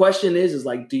 The question is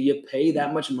like, do you pay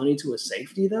that much money to a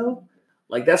safety, though?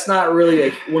 Like, that's not really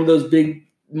one of those big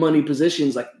money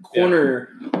positions like corner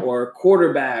or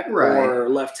quarterback or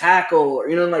left tackle or,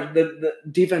 like the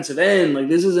defensive end. Like,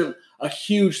 this isn't a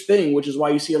huge thing, which is why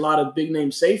you see a lot of big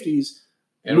name safeties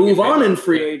move on in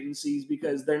free agencies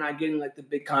because they're not getting like the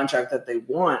big contract that they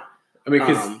want. I mean,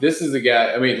 because this is the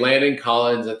guy. I mean, Landon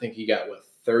Collins, I think he got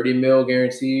 $30 million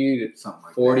guaranteed, something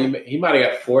like 40. That. He might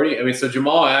have got 40. I mean, so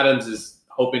Jamal Adams is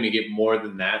hoping to get more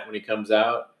than that when he comes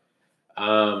out.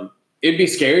 It'd be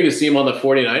scary to see him on the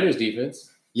 49ers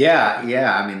defense. Yeah.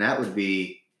 I mean, that would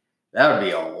be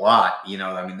a lot.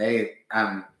 I mean, they.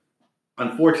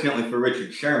 Unfortunately for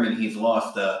Richard Sherman, he's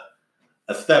lost a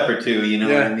step or two,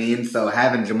 what I mean? So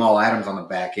having Jamal Adams on the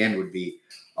back end would be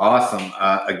awesome.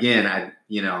 Again,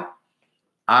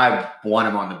 I want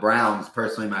him on the Browns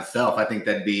personally myself. I think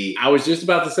that'd be... I was just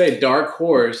about to say dark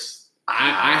horse.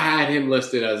 I had him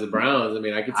listed as the Browns. I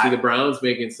mean, I could see the Browns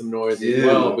making some noise as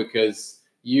well because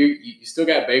you still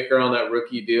got Baker on that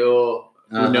rookie deal.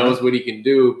 Who knows what he can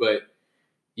do, but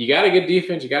you got to get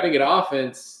defense. You got to get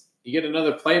offense. You get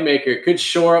another playmaker. It could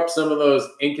shore up some of those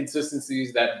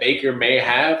inconsistencies that Baker may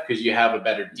have because you have a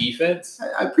better defense.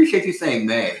 I appreciate you saying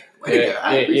may.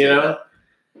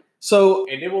 So,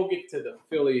 and then we'll get to the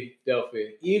Philadelphia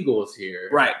Eagles here.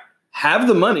 Right. Have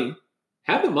the money.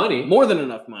 More than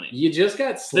enough money. You just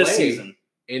got Slay. This season.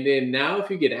 And then now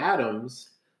if you get Adams,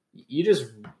 you just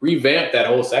revamp that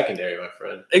whole secondary, my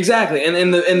friend. Exactly.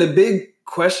 And the big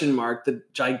question mark, the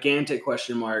gigantic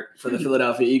question mark for the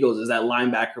Philadelphia Eagles is that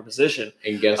linebacker position.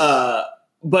 And guess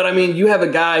but I mean, you have a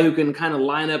guy who can kind of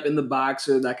line up in the box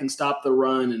or that can stop the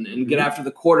run and get after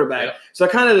the quarterback. Yep. So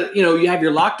kind of, you have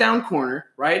your lockdown corner,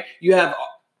 right? You have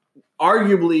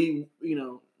arguably,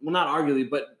 well, not arguably,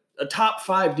 but a top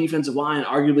 5 defensive line,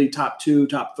 arguably top 2,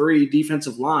 top 3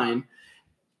 defensive line.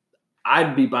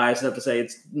 I'd be biased enough to say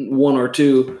it's 1 or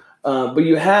 2. But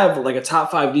you have like a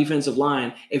top 5 defensive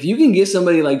line. If you can get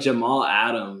somebody like Jamal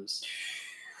Adams,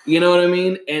 You know what I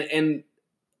mean? And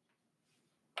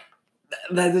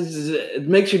it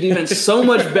makes your defense so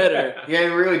much better. Yeah,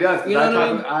 it really does. You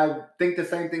know I think the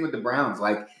same thing with the Browns.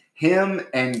 Like him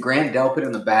and Grant Delpit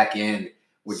in the back end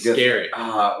was just scary.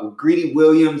 Greedy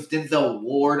Williams, Denzel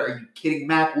Ward. Are you kidding?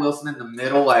 Matt Wilson in the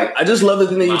middle. Like I just love the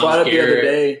thing that you brought up the other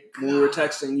day when we were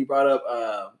texting. You brought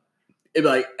up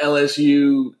like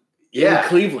LSU in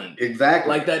Cleveland. Exactly.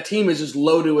 Like that team is just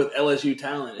loaded with LSU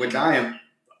talent. Which I am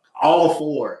all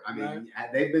for. I mean,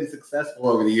 they've been successful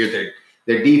over the years.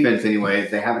 Their defense,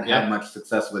 anyways, they haven't had much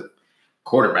success with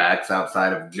quarterbacks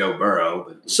outside of Joe Burrow.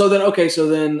 But. So then,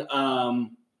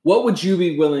 what would you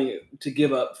be willing to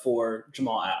give up for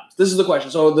Jamal Adams? This is the question.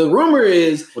 So the rumor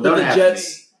is that the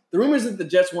Jets. The rumor is that the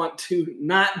Jets want to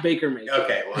not Baker Mayfield.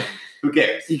 Okay, well, who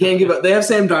cares? You can't give up. They have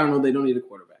Sam Darnold. They don't need a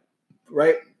quarterback,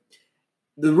 right?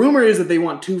 The rumor is that they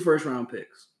want 2 first-round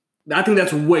picks. I think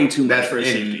that's way too much for a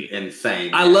safety.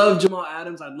 Insane. I love Jamal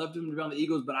Adams. I'd love him to be on the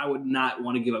Eagles, but I would not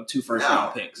want to give up 2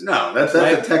 first-round picks. No, that's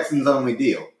a Texans only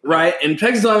deal, right? And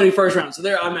Texans don't have any first round, so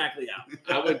they're automatically out.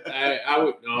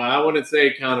 I wouldn't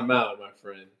say count them out, my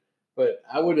friend, but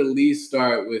I would at least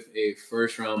start with a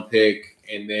first-round pick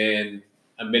and then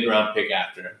a mid-round pick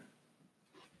after.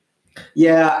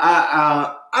 Yeah,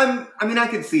 I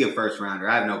could see a first-rounder.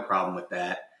 I have no problem with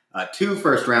that. 2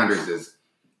 first-rounders is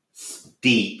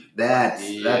steep.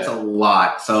 That's a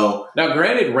lot. So now,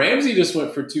 granted, Ramsey just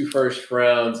went for 2 first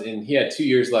rounds, and he had 2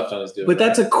 years left on his deal. But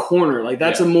that's a corner. Like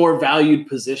that's a more valued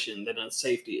position than a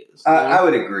safety is. I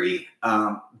would agree.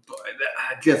 But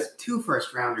just 2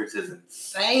 first-rounders is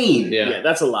insane. Yeah,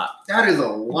 that's a lot. That is a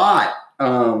lot.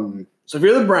 So if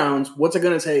you're the Browns, what's it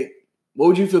going to take? What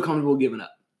would you feel comfortable giving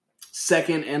up?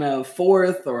 2nd and a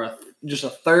 4th, or just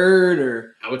a 3rd,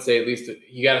 or I would say at least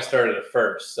you got to start at a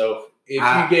 1st. So if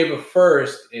you gave a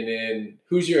 1st, and then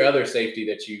who's your other safety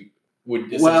that you would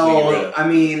get rid of? I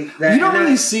mean, you don't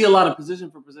really see a lot of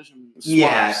position for position swaps.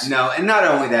 Yeah, no, and not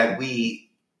only that,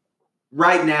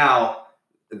 right now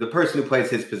the person who plays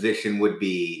his position would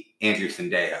be Andrew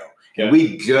Sendejo. Okay. And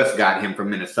we just got him from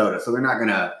Minnesota, so they're not going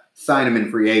to sign him in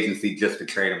free agency just to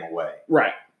trade him away.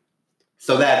 Right.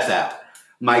 So that's out.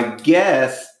 My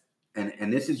guess,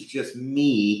 and this is just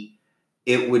me,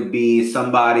 it would be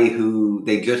somebody who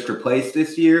they just replaced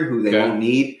this year, who they won't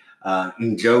need.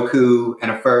 Njoku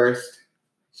and a 1st.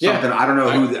 Something. I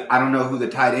don't know who the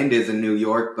tight end is in New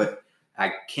York, but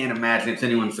I can't imagine it's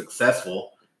anyone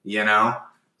successful. You know.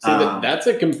 So that's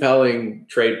a compelling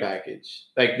trade package.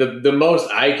 Like the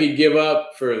most I could give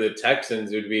up for the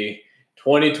Texans would be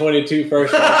 2022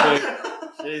 first round pick.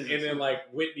 And then like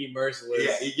Whitney Merciless.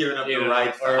 Yeah, he's giving up the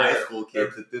rights to high school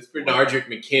kids at this point. Bernardrick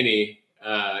McKinney.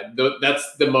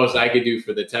 That's the most I could do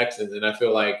for the Texans, and I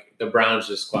feel like the Browns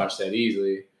just squashed that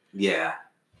easily. Yeah,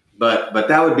 but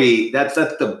that would be that's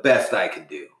the best I could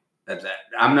do. That's that.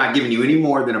 I'm not giving you any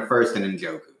more than a 1st and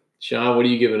Njoku. Sean, what are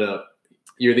you giving up?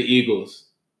 You're the Eagles.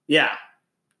 Yeah.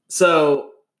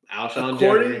 So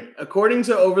Alshon according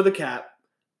to Over the Cap,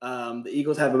 the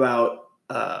Eagles have about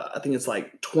I think it's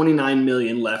like $29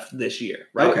 million left this year,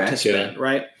 right? To spend,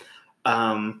 right?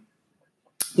 I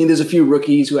think there's a few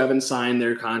rookies who haven't signed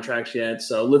their contracts yet.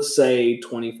 So let's say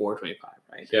 24, 25,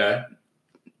 right? Yeah.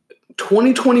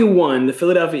 2021, the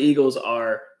Philadelphia Eagles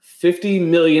are $50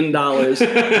 million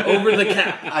over the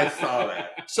cap. I saw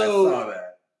that. So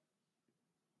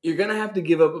you're going to have to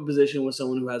give up a position with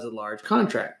someone who has a large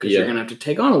contract because you're going to have to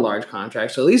take on a large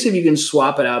contract. So at least if you can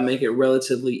swap it out, make it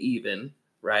relatively even,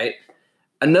 right?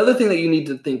 Another thing that you need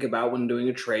to think about when doing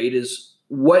a trade is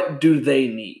what do they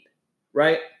need,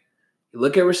 right? You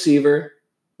look at receiver.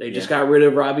 They just got rid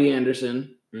of Robbie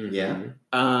Anderson. Yeah.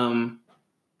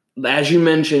 As you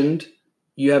mentioned,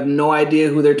 you have no idea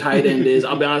who their tight end is.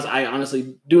 I'll be honest, I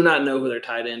honestly do not know who their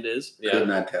tight end is. Could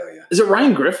not tell you. Is it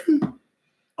Ryan Griffin?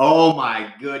 Oh,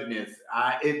 my goodness.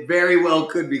 It very well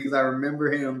could because I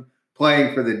remember him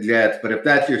playing for the Jets. But if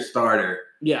that's your starter,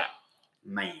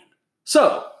 man.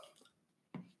 So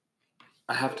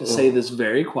I have to say this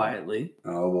very quietly.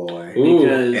 Oh, boy.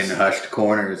 Because, in hushed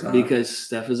corners. Huh? Because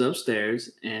Steph is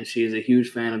upstairs, and she is a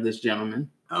huge fan of this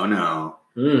gentleman. Oh, no.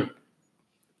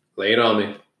 Lay it on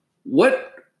me.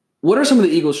 What are some of the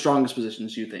Eagles' strongest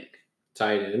positions, you think?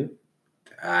 Tight end.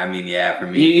 I mean, yeah, for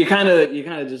me. You kind of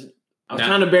just – I was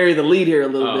trying to bury the lead here a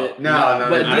little bit. No.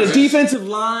 But the defensive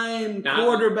line,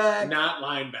 quarterback. Not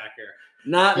linebacker.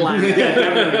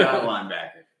 Definitely not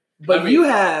linebacker. But you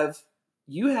have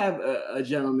a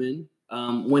gentleman,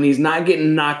 when he's not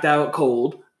getting knocked out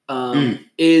cold,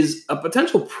 is a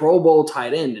potential Pro Bowl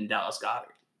tight end in Dallas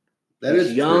Goedert. That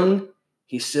is young. True.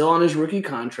 He's still on his rookie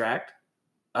contract.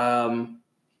 You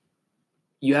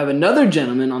have another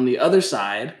gentleman on the other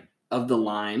side of the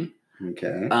line.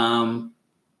 Okay.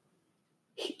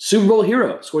 Super Bowl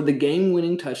hero, scored the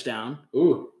game-winning touchdown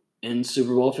Ooh. in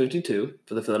Super Bowl 52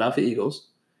 for the Philadelphia Eagles.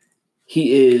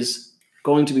 He is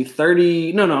going to be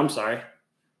 30. No, I'm sorry.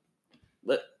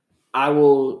 I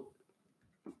will.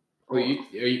 Well,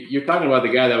 you're talking about the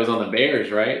guy that was on the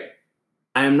Bears, right?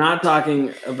 I am not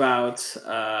talking about.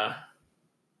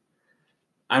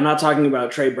 I'm not talking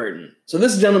about Trey Burton. So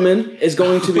this gentleman is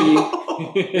going to be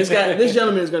this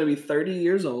gentleman is going to be 30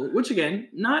 years old, which again,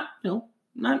 not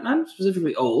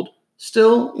specifically old.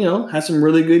 Still, has some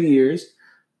really good years.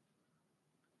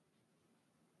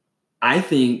 I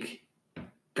think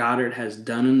Goddard has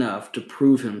done enough to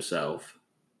prove himself.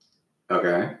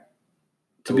 Okay.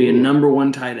 To be a number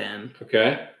one tight end.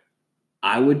 Okay.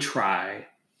 I would try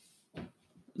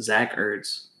Zach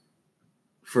Ertz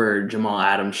for Jamal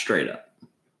Adams straight up.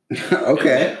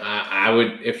 Okay. I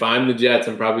would, if I'm the Jets,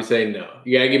 I'm probably saying no.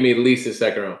 You got to give me at least a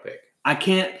second-round pick. I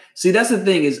can't. See, that's the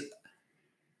thing is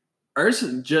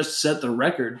Ertz just set the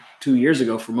record 2 years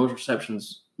ago for most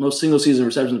single-season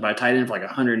receptions by tight end for like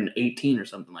 118 or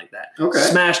something like that. Okay.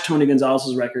 Smashed Tony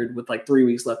Gonzalez's record with like 3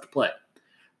 weeks left to play.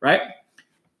 Right?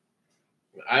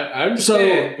 I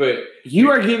understand, but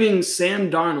you are giving Sam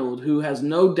Darnold, who has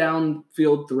no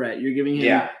downfield threat, you're giving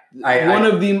him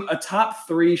a top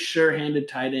 3 sure-handed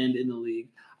tight end in the league.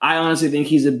 I honestly think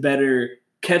he's a better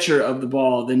catcher of the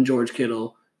ball than George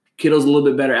Kittle. Kittle's a little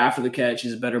bit better after the catch.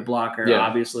 He's a better blocker,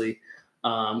 obviously.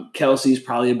 Kelsey's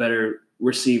probably a better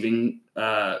receiving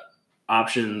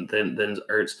option than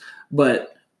Ertz.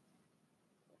 But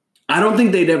I don't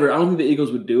think the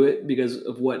Eagles would do it because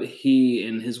of what he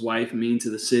and his wife mean to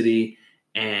the city.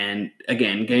 And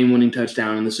again, game-winning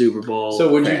touchdown in the Super Bowl.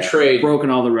 So would you trade broken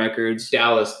all the records?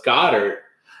 Dallas Goedert.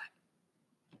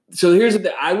 So here's the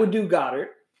thing. I would do Goddard,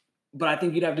 but I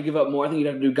think you'd have to give up more. I think you'd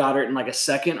have to do Goddard in like a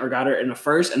second or Goddard in a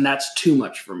first, and that's too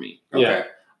much for me. Okay.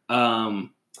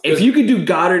 If you could do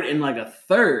Goddard in like a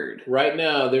third. Right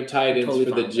now, they're tight ends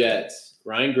for the Jets.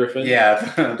 Ryan Griffin. Yeah,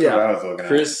 that's what I was looking at.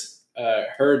 Chris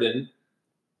Herndon.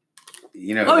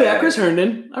 Chris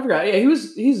Herndon. I forgot. Yeah,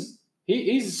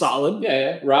 he's solid.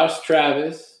 Yeah. Ross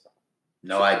Travis.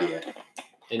 No idea.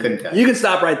 Couldn't tell. You can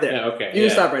stop right there. Yeah, okay. You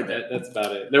can stop right there. That's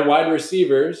about it. They're wide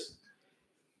receivers.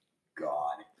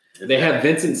 God. They have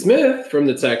Vincent Smith from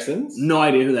the Texans. No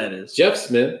idea who that is. Jeff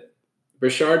Smith,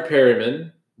 Rashard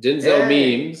Perriman, Denzel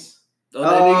Mims.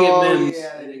 Oh, they did get Mims.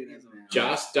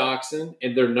 Josh Doxson,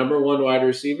 and their number 1 wide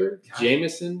receiver,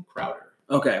 Jamison Crowder.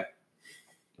 Okay.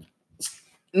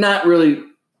 Not really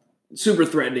super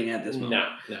threatening at this moment.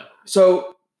 No.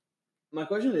 So my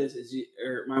question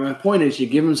my point is, you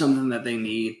give them something that they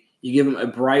need. You give them a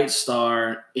bright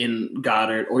star in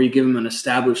Goddard, or you give them an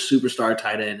established superstar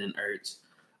tight end in Ertz.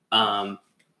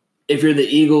 If you're the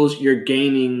Eagles, you're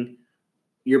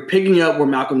picking up where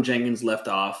Malcolm Jenkins left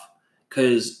off,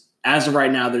 because as of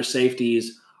right now, their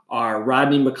safeties are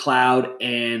Rodney McLeod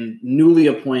and newly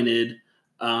appointed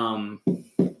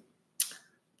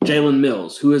Jalen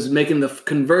Mills, who is making the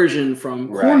conversion from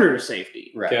corner to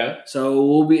safety. Right. Okay. So it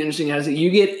will be interesting how you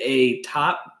get a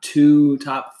top 2,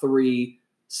 top 3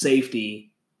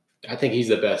 safety. I think he's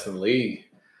the best in the league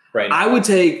right now. I would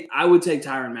take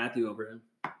Tyrann Mathieu over him.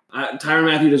 Tyrann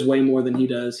Mathieu does way more than he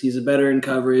does. He's a better in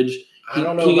coverage. I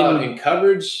don't know about in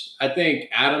coverage. I think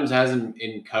Adams has him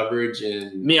in coverage.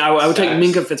 And I would take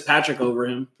Minkah Fitzpatrick over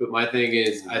him. But my thing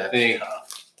is, I think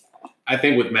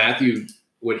with Mathieu,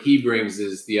 what he brings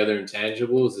is the other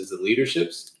intangibles, is the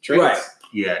leadership traits. Right.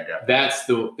 Yeah, definitely. That's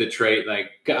the trait.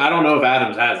 Like, I don't know if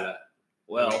Adams has that.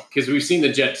 Well, because we've seen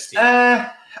the Jets team.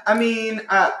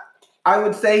 I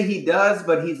would say he does,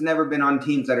 but he's never been on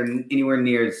teams that are anywhere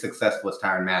near as successful as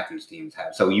Tyrann Mathieu's teams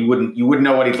have. So you wouldn't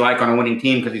know what he's like on a winning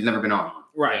team because he's never been on one.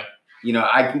 Right.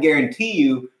 I can guarantee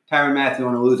you Tyrann Mathieu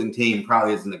on a losing team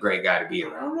probably isn't a great guy to be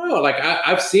around. I don't know. Like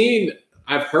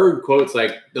I've heard quotes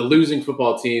like the losing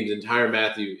football teams and Tyrann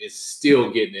Mathieu is still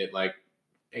getting it. Like,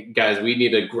 hey, guys, we need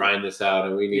to grind this out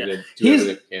and we need to do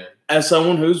everything we can. As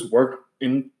someone who's worked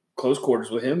in close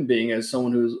quarters with him, being as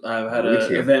someone who's had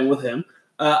an event with him,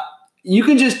 you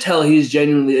can just tell he's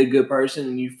genuinely a good person,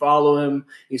 and you follow him.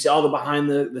 You see all the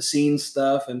behind the scenes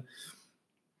stuff, and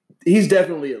he's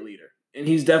definitely a leader. And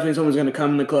he's definitely someone who's going to come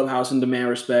in the clubhouse and demand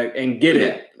respect and get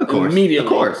it immediately. Of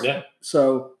course. Yeah.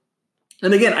 So,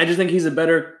 and again, I just think he's a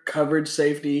better coverage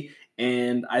safety,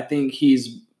 and I think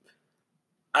it's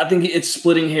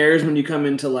splitting hairs when you come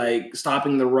into like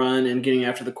stopping the run and getting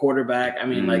after the quarterback. I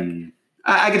mean,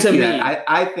 I can see that.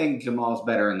 I think Jamal's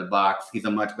better in the box. He's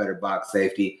a much better box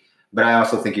safety. But I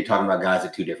also think you're talking about guys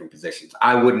at 2 different positions.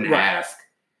 I wouldn't ask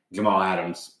Jamal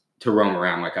Adams to roam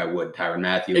around like I would Tyrann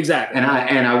Mathieu. Exactly. And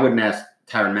I wouldn't ask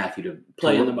Tyrann Mathieu to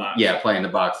play in the box. Yeah, play in the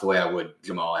box the way I would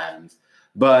Jamal Adams.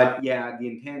 But yeah, the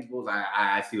intangibles,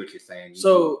 I see what you're saying.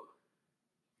 So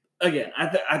again,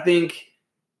 I think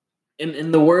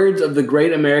in the words of the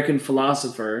great American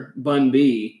philosopher Bun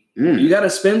B, you got to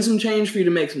spend some change for you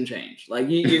to make some change. Like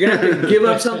you're gonna have to give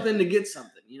up something to get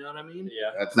something. You know what I mean?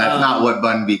 Yeah. That's not what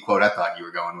Bun B quote I thought you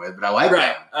were going with, but I like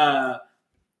that.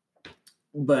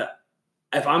 But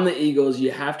if I'm the Eagles,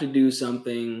 you have to do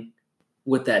something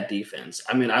with that defense.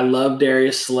 I mean, I love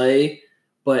Darius Slay,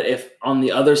 but if on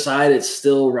the other side it's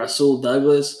still Rasul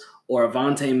Douglas or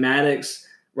Avonte Maddox,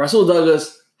 Rasul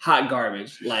Douglas, hot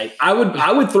garbage. Like I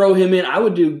would throw him in.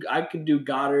 I could do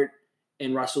Goddard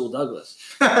and Rasul Douglas.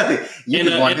 You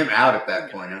could want him out at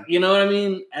that point, huh? You know what I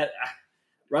mean?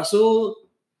 Rasul,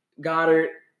 Goddard,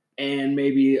 and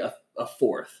maybe a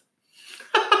fourth.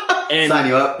 And, sign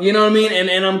you up. You know what I mean?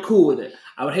 And I'm cool with it.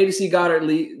 I would hate to see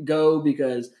Goddard go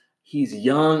because he's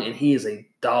young and he is a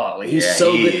dog. Like he's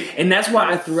so good. And that's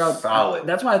why I threw out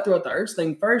That's why I threw out the Ertz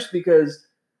thing first, because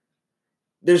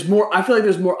there's more. I feel like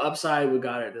there's more upside with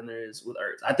Goddard than there is with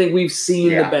Ertz. I think we've seen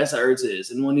the best Ertz is,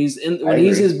 and when he's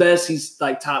his best, he's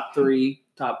like top 3,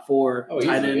 top 4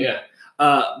 tight end. Yeah.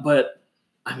 But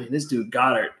I mean, this dude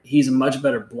Goddard, he's a much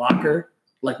better blocker,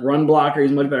 like run blocker.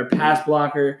 He's a much better pass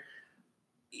blocker.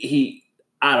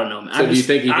 I don't know, man. So do you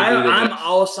think he can I'm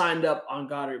all signed up on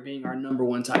Goddard being our number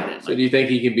 1 tight end. So do you think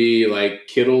he can be like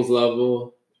Kittle's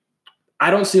level?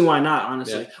 I don't see why not,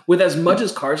 honestly. Yeah. With as much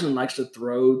as Carson likes to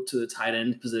throw to the tight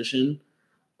end position,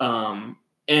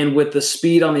 and with the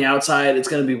speed on the outside, it's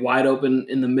going to be wide open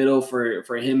in the middle for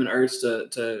him and Ertz to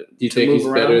do you think he's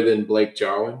better than Blake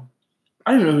Jarwin?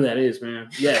 I don't even know who that is, man.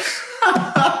 Yes.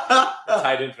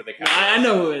 Tight end for the Cowboys. I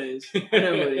know who it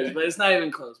is. But it's not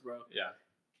even close, bro. Yeah.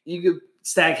 You could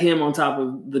stack him on top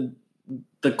of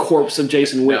the corpse of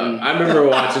Jason Witten. No, I remember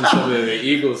watching some of the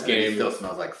Eagles game. It still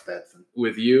smells like Stetson.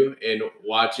 With you and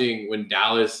watching when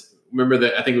Dallas, remember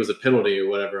that I think it was a penalty or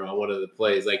whatever on one of the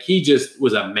plays. Like he just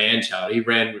was a man child. He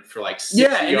ran for like 6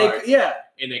 yards.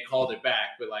 And they called it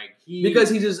back. But like because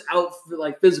he just out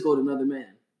physical to another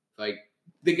man. Like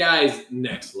the guy's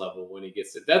next level when he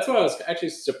gets it. That's why I was actually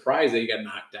surprised that he got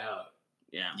knocked out.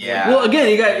 Yeah. Well, again,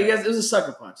 it was a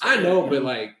sucker punch. I know, but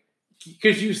like,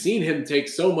 because you've seen him take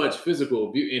so much physical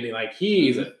abuse, and like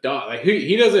he's a dog. Like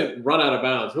he doesn't run out of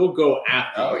bounds. He'll go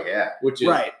after. Oh yeah, which is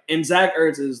right. And Zach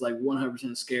Ertz is like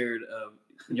 100% scared of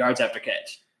yards after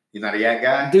catch. He's not a yak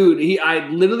guy, dude. I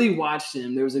literally watched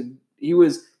him. He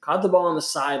was caught the ball on the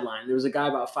sideline. There was a guy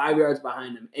about 5 yards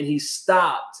behind him, and he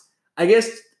stopped. I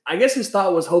guess his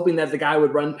thought was hoping that the guy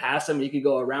would run past him and he could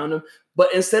go around him.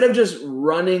 But instead of just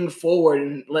running forward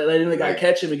and letting the guy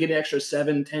catch him and get an extra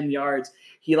 7-10 yards,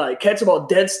 he like catch the ball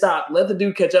dead stop, let the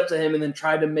dude catch up to him, and then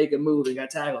tried to make a move and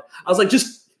got tackled. I was like,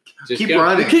 just keep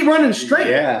running. Keep running straight.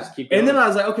 Yeah. And then I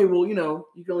was like, okay, well, you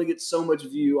can only get so much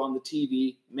view on the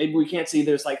TV. Maybe we can't see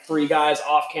there's like 3 guys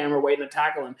off camera waiting to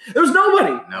tackle him. There was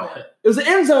nobody. No. It was an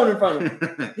end zone in front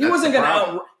of him. He wasn't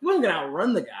gonna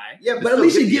outrun the guy. Yeah, but at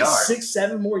least he gets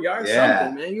 6-7 more yards. Yeah.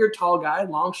 Something, man. You're a tall guy,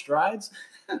 long strides.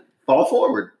 Fall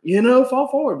forward. Fall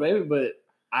forward, baby. But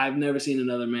I've never seen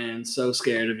another man so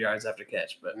scared of yards after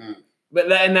catch. But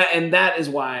that is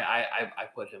why I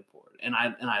put him forward. And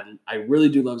I really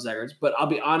do love Zach Ertz. But I'll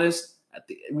be honest,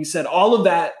 we said all of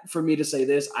that for me to say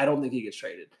this. I don't think he gets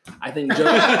traded. I think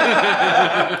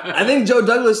Joe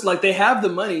Douglas, like they have the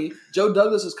money. Joe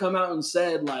Douglas has come out and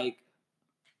said like,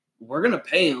 we're gonna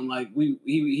pay him. Like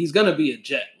he's gonna be a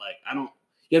Jet. Like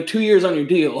you have 2 years on your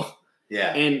deal.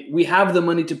 Yeah. And we have the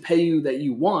money to pay you that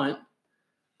you want.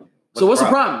 So what's the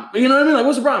problem? You know what I mean? Like,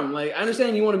 what's the problem? Like, I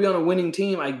understand you want to be on a winning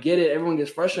team. I get it. Everyone gets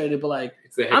frustrated, but like,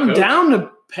 I'm down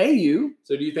to pay you.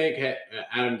 So do you think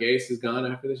Adam Gase is gone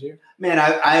after this year? Man,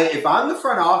 if I'm the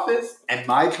front office and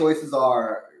my choices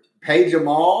are pay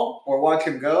Jamal or watch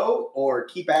him go or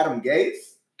keep Adam Gase.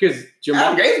 Because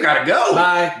Adam Gase got to go.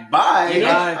 Bye.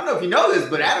 I don't know if you know this,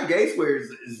 but Adam Gase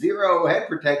wears 0 head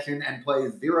protection and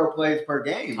plays 0 plays per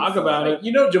game. Talk about it.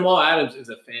 Jamal Adams is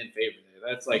a fan favorite.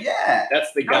 That's like,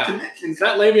 that's the guy. It's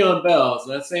not Le'Veon Bell. It's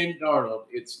not Sam Darnold.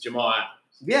 It's Jamal Adams.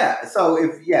 Yeah. So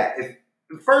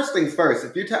if first things first,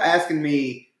 if you're asking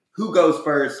me who goes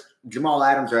first, Jamal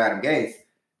Adams or Adam Gase,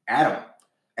 Adam.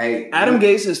 Hey, Adam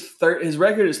Gase his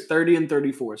record is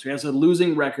 30-34, so he has a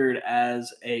losing record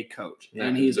as a coach,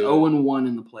 and he's 0-1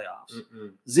 in the playoffs.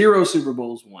 0 Super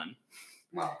Bowls won.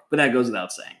 Wow. But that goes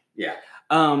without saying. Yeah.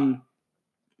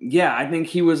 Yeah, I think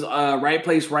he was right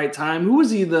place, right time. Who was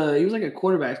he? He was like a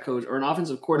quarterback coach or an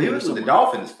offensive coordinator. He was with the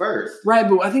Dolphins first, right?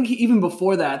 But I think even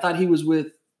before that, I thought he was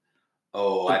with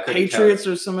the Patriots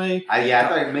or somebody. I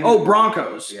thought maybe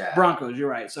Broncos. Yeah. Broncos, you're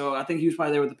right. So I think he was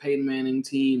probably there with the Peyton Manning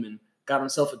team and got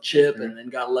himself a chip and then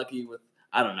got lucky with,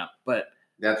 I don't know. But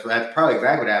that's probably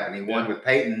exactly what happened. He won with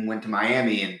Peyton, went to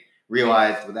Miami, and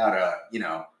realized without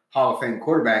a Hall of Fame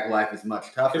quarterback, life is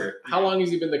much tougher. How long has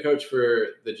he been the coach for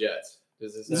the Jets?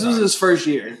 This was his first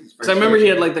year. So I remember he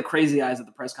had like the crazy eyes at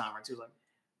the press conference. He was like,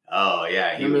 "Oh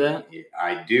yeah, remember that?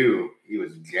 I do. He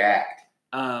was jacked."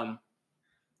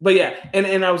 But yeah,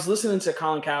 and I was listening to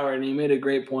Colin Cowherd, and he made a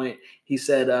great point. He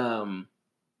said,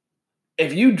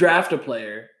 if you draft a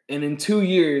player and in 2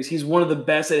 years he's one of the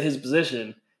best at his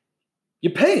position, you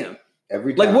pay him.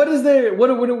 Every time. Like, what is there? What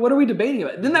are we debating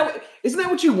about? Isn't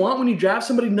that what you want when you draft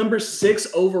somebody number 6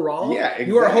 overall? Yeah, exactly.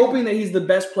 You are hoping that he's the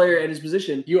best player at his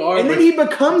position. You are, and then he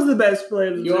becomes the best player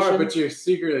at his position. You are, but you're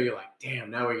secretly like, damn,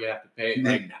 now we're gonna have to pay.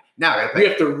 Like, now we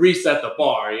have to reset the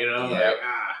bar, Yeah.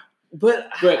 Like,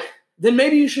 but then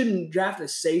maybe you shouldn't draft a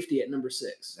safety at number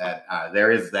 6.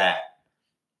 There is that.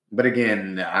 But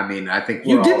again, I mean, I think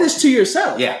you did this to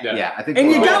yourself. Yeah. I think,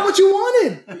 and you got what you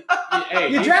wanted. Hey,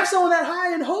 you draft someone that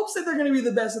high in hopes that they're going to be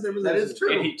the best at their position. That is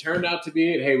true. And he turned out to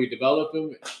be it. Hey, we developed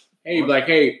him. Hey,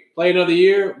 play another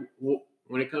year.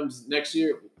 When it comes next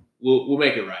year, we'll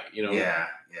make it right. Yeah.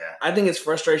 I think it's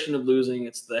frustration of losing.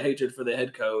 It's the hatred for the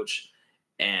head coach,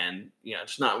 and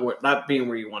just not being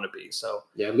where you want to be. So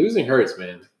yeah, losing hurts,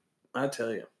 man. I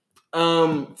tell you.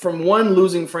 From one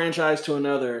losing franchise to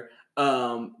another.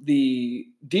 The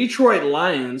Detroit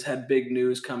Lions had big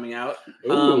news coming out.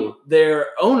 Their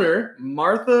owner,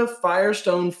 Martha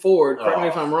Firestone Ford, correct me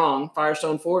if I'm wrong,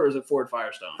 Firestone Ford, or is it Ford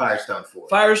Firestone? Firestone Ford.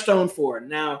 Firestone Ford.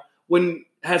 Now,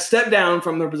 has stepped down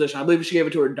from their position. I believe she gave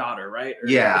it to her daughter, right? Or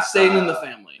it stayed in the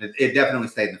family. It definitely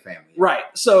stayed in the family. Right.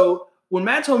 So when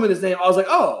Matt told me his name, I was like,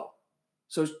 oh,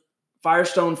 so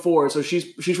Firestone Ford. So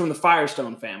she's from the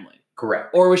Firestone family.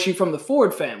 Correct. Or was she from the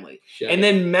Ford family? And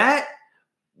then Matt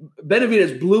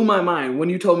Benavidez blew my mind when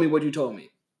you told me what you told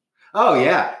me. Oh,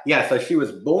 yeah. Yeah, so she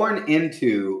was born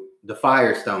into the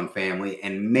Firestone family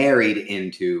and married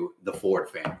into the Ford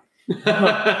family.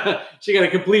 She got a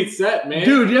complete set, man.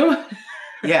 Dude,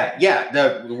 Yeah.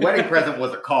 The wedding present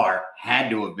was a car.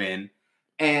 Had to have been.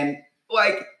 And,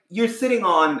 you're sitting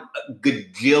on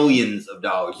gajillions of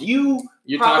dollars. You're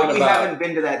probably haven't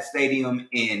been to that stadium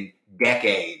in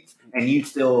decades, and you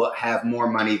still have more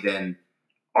money than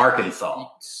Arkansas.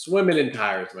 Swimming in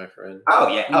tires, my friend. Oh,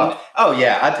 yeah. Oh,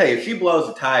 yeah. I tell you, if she blows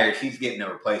a tire, she's getting a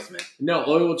replacement. No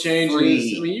oil changes.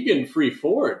 Free. I mean, you're getting free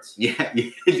Fords. Yeah.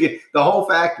 The whole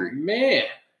factory. Man.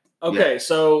 Okay,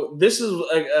 so this is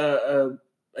a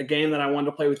game that I wanted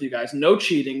to play with you guys. No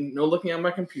cheating. No looking at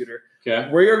my computer. Okay.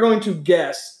 We are going to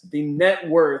guess the net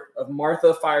worth of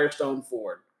Martha Firestone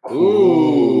Ford.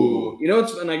 Ooh.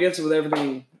 And I guess with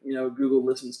everything, Google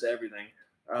listens to everything.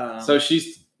 So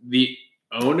she's the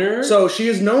owner? So she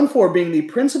is known for being the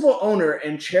principal owner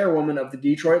and chairwoman of the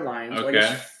Detroit Lions,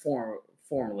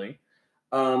 formerly.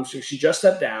 So she just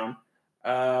stepped down.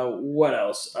 What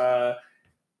else?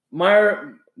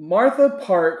 Martha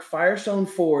Park Firestone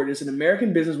Ford is an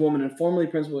American businesswoman and formerly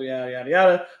principal, yada, yada,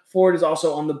 yada. Ford is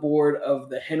also on the board of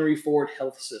the Henry Ford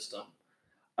Health System.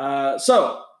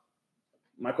 So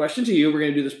my question to you, we're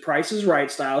going to do this Price is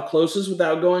Right style, closest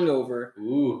without going over.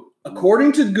 Ooh.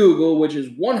 According to Google, which is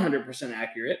 100%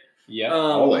 accurate. Yeah,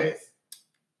 always.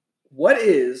 What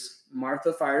is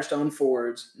Martha Firestone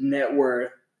Ford's net worth?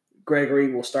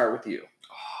 Gregory, we'll start with you.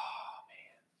 Oh, man.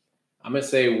 I'm going to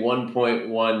say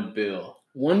 $1.1 billion.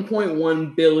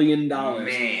 $1.1 billion.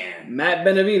 Man. Matt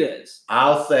Benavidez.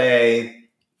 I'll say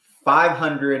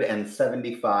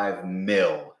 $575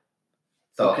 million.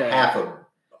 So half of,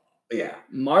 yeah.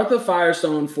 Martha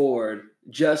Firestone Ford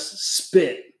just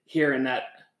spit here in that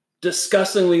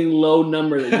disgustingly low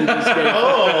number that you just gave.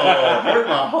 Hurt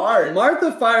my heart.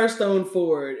 Martha Firestone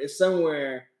Ford is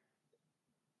somewhere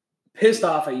pissed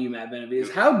off at you, Matt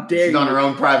Benavidez. How dare She's on her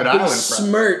own private island.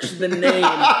 Besmirch the name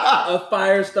of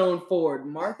Firestone Ford.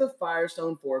 Martha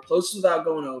Firestone Ford, closest without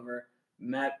going over.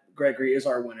 Matt Gregory is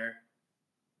our winner.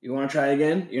 You want to try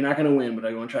again? You're not going to win, but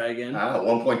you want to try again?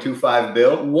 1.25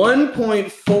 bill.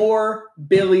 $1.4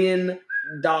 billion.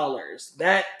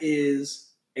 That is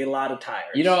a lot of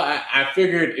tires. I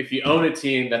figured if you own a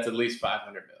team, that's at least $500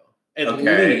 million. At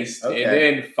least. Okay. And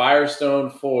then Firestone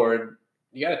Ford,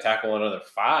 you got to tackle another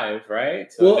 5,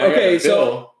 right?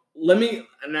 So let me.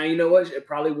 Now you know what? It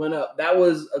probably went up. That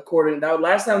was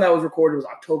last time that was recorded was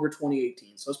October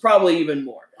 2018, so it's probably even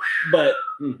more. But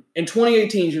in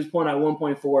 2018, she was pulling out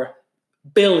 1.4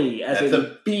 billion as that's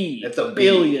a B. That's a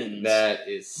billions. That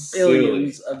is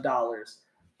billions of dollars.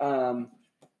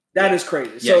 That is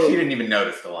crazy. Yeah, so, she didn't even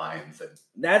notice the Lions.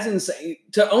 That's insane.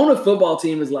 To own a football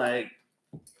team is like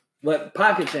what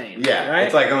pocket change. Yeah, right?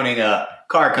 It's like owning a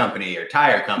car company or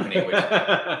tire company. Which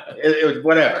it was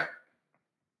whatever.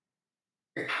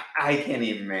 I can't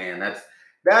even, man.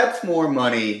 That's more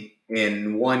money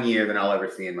in 1 year than I'll ever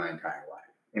see in my entire life,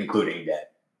 including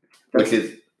debt, which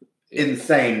is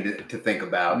insane to think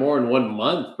about. More in 1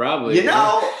 month, probably. You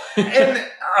know, and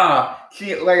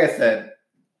she, like I said,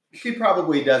 she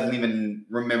probably doesn't even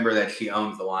remember that she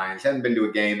owns the Lions. She hasn't been to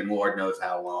a game in Lord knows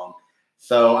how long.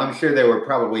 So I'm sure they were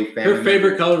probably family. Her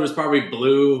favorite color was probably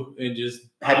blue and just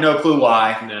had no clue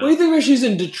why. No. Well, you think she's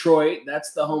in Detroit?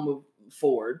 That's the home of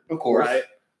Ford, of course. Right?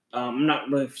 I'm not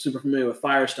really super familiar with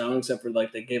Firestone, except for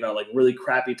like they gave out like really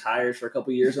crappy tires for a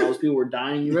couple of years, and all those people were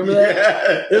dying. You remember that?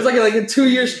 Yeah. It was like a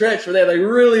 2-year stretch where they had like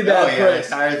really bad press.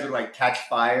 The tires would like catch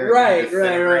fire.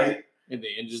 Right. And the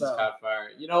engines caught fire.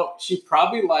 You know, she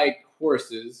probably liked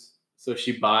horses, so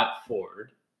she bought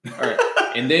Ford.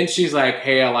 And then she's like,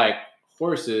 "Hey, I like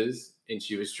horses," and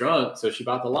she was drunk, so she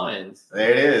bought the Lions.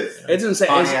 There it is. It's insane.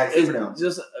 It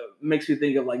just makes me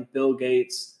think of like Bill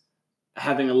Gates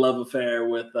having a love affair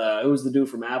with who was the dude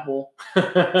from Apple?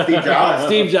 Steve Jobs.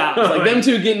 Steve Jobs. Like them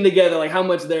two getting together, like how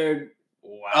much they're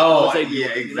exactly.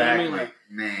 You know I mean? Like,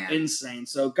 man. Insane.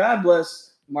 So God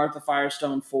bless Martha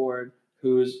Firestone Ford,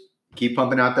 who's keep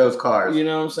pumping out those cars. You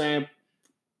know what I'm saying?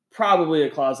 Probably a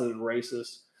closeted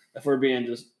racist, if we're being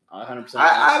just 100%.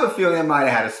 I have a feeling that might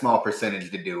have had a small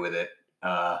percentage to do with it.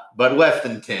 But less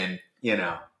than 10, you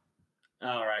know.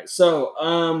 All right.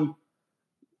 So,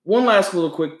 one last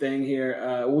little quick thing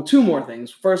here. Two more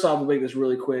things. First off, we'll make this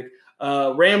really quick.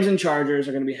 Rams and Chargers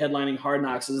are going to be headlining Hard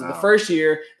Knocks. This is the first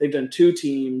year they've done 2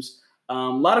 teams. A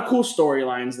lot of cool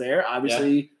storylines there.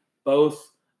 Obviously,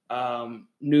 both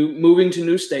moving to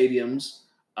new stadiums.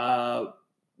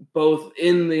 Both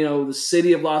in the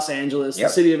city of Los Angeles, the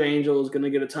city of Angels, going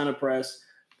to get a ton of press.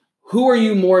 Who are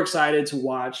you more excited to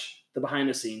watch the behind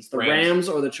the scenes, the Rams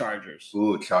or the Chargers?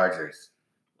 Ooh, Chargers.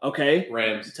 Okay,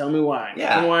 Rams. Tell me why.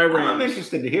 Yeah, tell me why Rams. I'm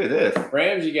interested to hear this.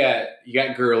 Rams, you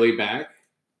got Gurley back.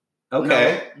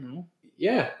 Okay. No.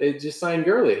 Yeah, they just signed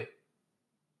Gurley.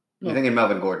 You're thinking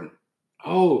Melvin Gordon.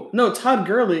 Oh no, Todd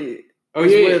Gurley.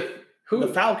 With the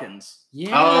Falcons.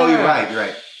 Yeah. Oh, you're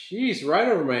right. Jeez, right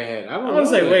over my head. I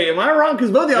was like, wait, am I wrong? Because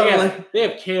both of y'all are like, they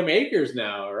have Cam Akers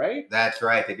now, right? That's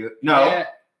right. They do. No.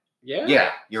 Yeah,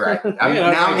 you're right. Now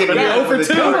I'm getting over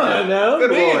 2 now.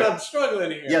 Good Lord. I'm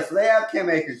struggling here. Yes, they have Cam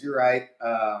Akers. You're right.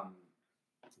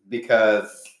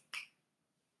 Because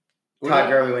Todd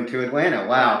Gurley went to Atlanta.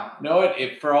 Wow. No,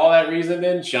 for all that reason,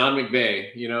 then Sean McVay.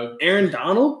 Aaron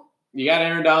Donald. You got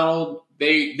Aaron Donald.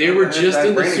 They were just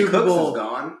in the Super Cooks Bowl. Is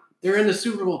gone. They were in the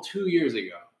Super Bowl 2 years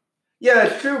ago. Yeah,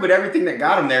 that's true, but everything that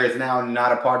got him there is now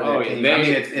not a part of their team.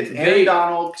 It's Aaron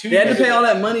Donald. They had to pay all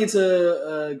that money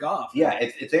to Goff. Yeah,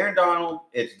 it's Aaron Donald,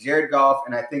 it's Jared Goff,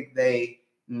 and I think they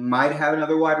might have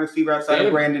another wide receiver outside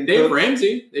of Brandon Cooks. They have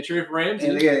Ramsey. They traded for Ramsey.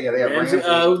 Yeah, they have Ramsey.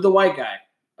 The white guy.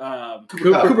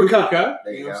 Cooper Kupp.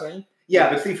 There you go. What I'm saying? Yeah,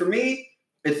 but see, for me,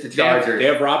 it's the Chargers. They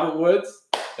have Robert Woods.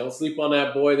 Don't sleep on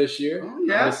that boy this year. Oh,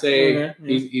 yeah. I'm going to say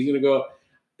he's going to go.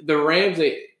 The Rams,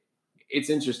 it's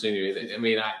interesting to me. I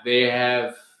mean, they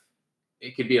have –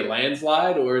 it could be a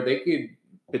landslide or they could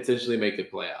potentially make the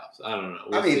playoffs. I don't know.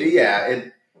 We'll see.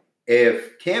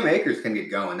 If Cam Akers can get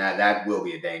going, that will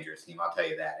be a dangerous team. I'll tell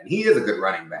you that. And he is a good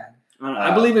running back.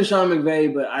 I believe in Sean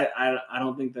McVay, but I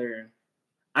don't think they're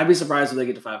 – I'd be surprised if they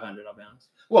get to 500, I'll be honest.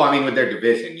 Well, I mean, with their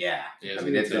division, yeah. I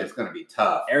mean, it's going to be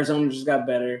tough. Arizona just got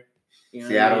better.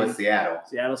 Seattle is Seattle.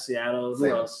 Seattle. Who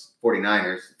else?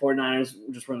 49ers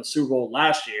just won the Super Bowl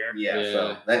last year. Yeah.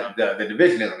 So the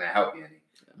division isn't going to help you any.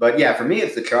 But yeah, for me,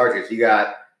 it's the Chargers. You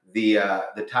got the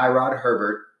Tyrod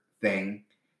Herbert thing.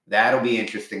 That'll be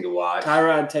interesting to watch.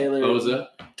 Tyrod Taylor. Boza.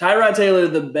 Tyrod Taylor,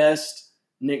 the best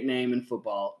nickname in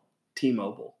football.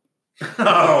 T-Mobile.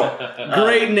 Oh,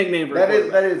 great nickname for that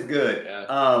is good.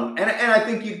 Yeah. And I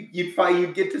think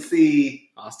you'd get to see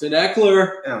Austin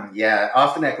Eckler.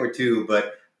 Austin Eckler too.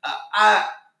 But I'd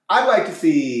like to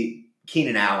see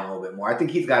Keenan Allen a little bit more. I think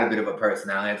he's got a bit of a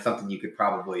personality. That's something you could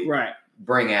probably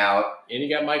bring out. And you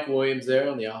got Mike Williams there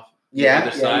on the other you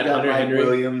side. got Mike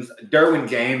Williams. Derwin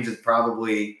James is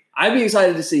probably. I'd be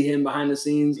excited to see him behind the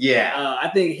scenes. Yeah, I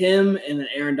think him and then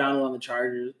Aaron Donald on the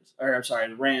Chargers.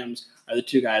 The Rams are the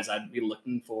two guys I'd be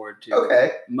looking forward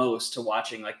to most to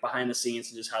watching, like behind the scenes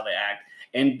and just how they act.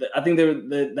 And I think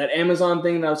that Amazon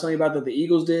thing that I was telling you about that the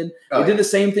Eagles did, they did the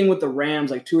same thing with the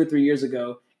Rams like 2 or 3 years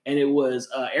ago. And it was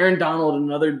Aaron Donald and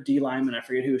another D lineman, I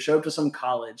forget who, showed up to some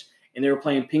college. and they were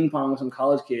playing ping pong with some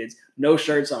college kids, no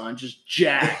shirts on, just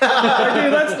jacked. Like,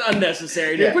 dude, that's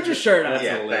unnecessary. Dude, put your shirt on.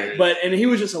 Hilarious. And he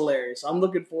was just hilarious. So I'm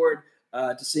looking forward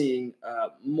to seeing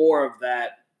more of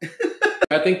that.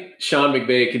 I think Sean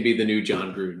McVay can be the new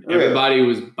John Gruden. Everybody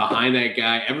was behind that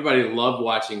guy. Everybody loved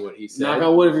watching what he said. Knock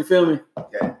on wood if you feel me.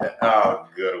 Oh,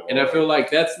 good one. And I feel like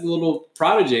that's the little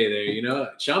protege there, you know.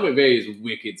 Sean McVay is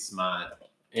wicked smart.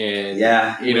 And,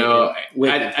 you know,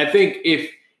 I think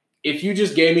if you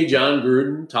just gave me John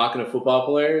Gruden talking to football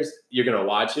players, you're going to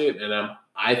watch it. And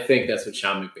I think that's what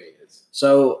Sean McVay is.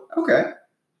 So, okay.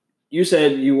 You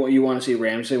said you want to see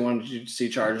Rams. You wanted to see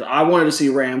Chargers. I wanted to see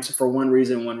Rams for one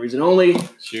reason only.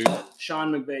 Shoot.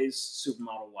 Sean McVay's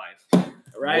supermodel wife.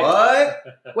 Right? What?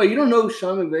 Wait, you don't know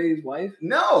Sean McVay's wife?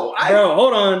 No. Bro,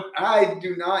 hold on. I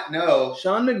do not know.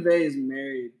 Sean McVay is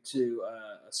married to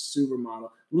a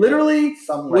supermodel. Literally,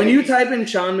 when you type in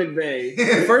Sean McVay,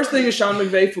 the first thing is Sean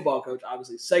McVay, football coach,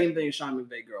 obviously. Second thing is Sean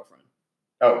McVay, girlfriend.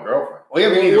 Oh, girlfriend.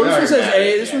 Well,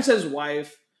 this one says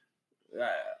wife.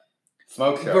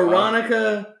 Smoke show.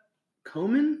 Veronica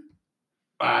Coleman?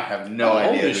 I have no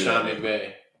idea. Old is Sean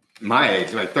McVay? My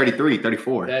age, like 33,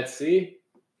 34. That's see?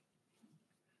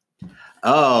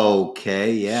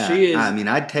 Okay, yeah. She is, I mean,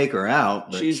 I'd take her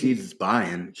out, but she's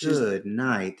buying. Good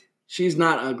night. She's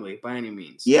not ugly by any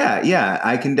means. Yeah.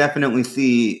 I can definitely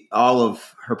see all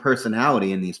of her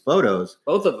personality in these photos.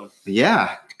 Both of them.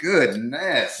 Yeah.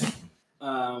 Goodness.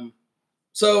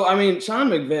 So, I mean, Sean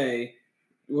McVay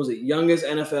was it youngest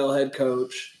NFL head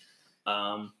coach,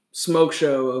 smoke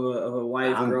show of a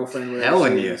wife, girlfriend. I'm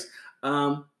telling you.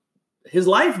 His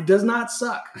life does not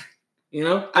suck. You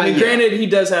know? I mean, granted, he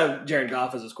does have Jared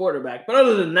Goff as his quarterback, but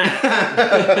other than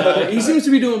that, he seems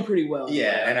to be doing pretty well.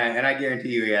 Yeah, and I guarantee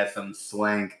you he has some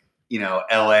swank, you know,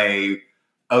 L.A.,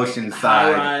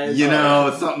 Oceanside, you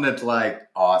know, something that's, like,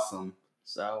 awesome.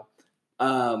 So,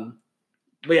 but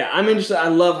yeah, I'm interested. I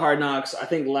love Hard Knocks. I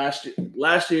think last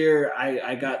year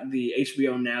I got the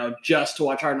HBO Now just to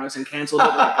watch Hard Knocks and canceled it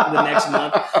like the next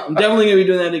month. I'm definitely going to be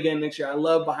doing that again next year. I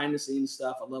love behind-the-scenes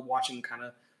stuff. I love watching kind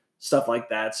of stuff like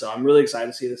that. So I'm really excited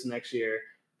to see this next year.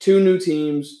 2 new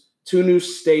teams, 2 new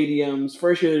stadiums.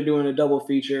 First year they're doing a double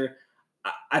feature.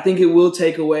 I think it will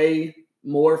take away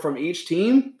more from each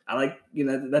team. I like, you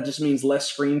know, that just means less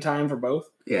screen time for both.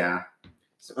 Yeah.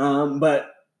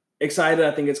 But excited.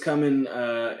 I think it's coming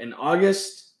in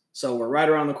August. So we're right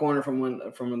around the corner from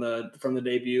the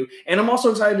debut. And I'm also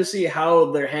excited to see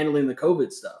how they're handling the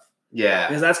COVID stuff. Yeah.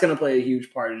 Because that's going to play a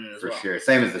huge part in it as well. For sure.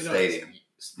 Same as the stadium.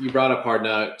 You brought up Hard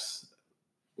Knocks.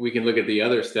 We can look at the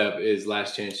other step is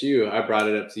Last Chance U. I brought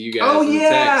it up to you guys. Oh,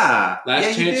 yeah.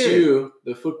 Last Chance U,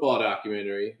 the football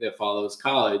documentary that follows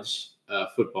college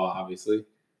football, obviously.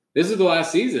 This is the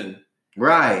last season.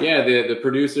 Right. Yeah, the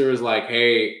producer was like,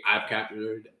 hey, I've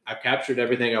captured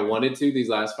everything I wanted to these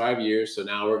last 5 years, so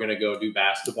now we're going to go do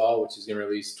basketball, which is going to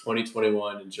release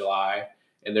 2021 in July.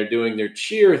 And they're doing their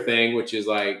cheer thing, which is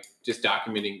like just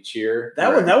documenting cheer.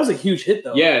 That was a huge hit,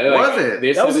 though. Yeah. Was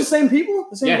it? That was the same people?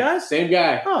 The same guys? Same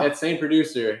guy. Huh. That same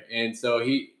producer. And so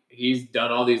he's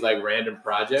done all these like random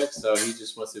projects. So he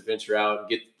just wants to venture out and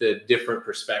get the different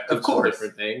perspectives of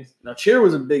different things. Now, cheer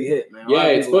was a big hit, man. Yeah,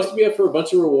 it's supposed to be up for a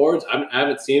bunch of rewards. I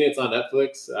haven't seen it. It's on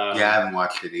Netflix. I haven't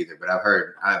watched it either, but I've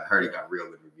heard it got real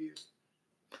good reviews.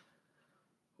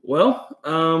 Well,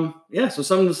 so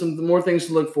some more things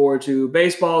to look forward to.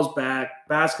 Baseball's back.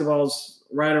 Basketball's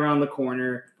right around the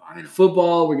corner.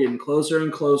 Football, we're getting closer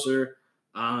and closer.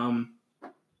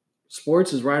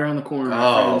 Sports is right around the corner.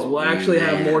 Friends. We'll actually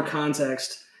have more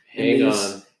context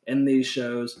in these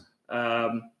shows.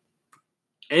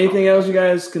 Anything else you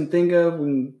guys can think of? We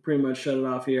can pretty much shut it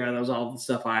off here. That was all the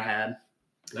stuff I had.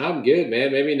 I'm good,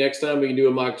 man. Maybe next time we can do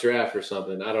a mock draft or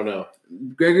something. I don't know.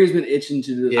 Gregory's been itching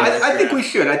to do that. I think we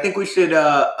should. I think we should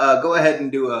go ahead and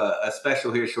do a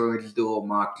special here shortly. We just do a little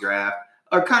mock draft,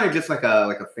 or kind of just like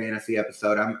a fantasy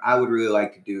episode. I would really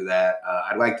like to do that.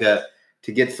 I'd like to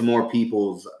get some more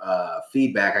people's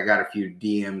feedback. I got a few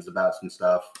DMs about some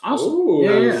stuff. Awesome. Ooh.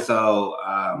 Yeah. So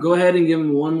go ahead and give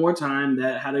them one more time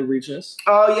how to reach us.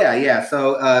 Oh, yeah.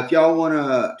 So if y'all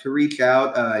want to reach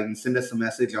out, you can send us a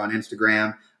message on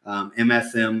Instagram,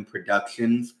 MSM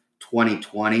Productions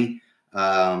 2020. Like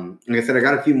I said, I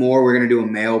got a few more. We're going to do a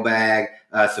mailbag,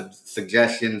 some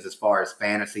suggestions as far as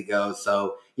fantasy goes.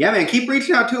 So, yeah, man, keep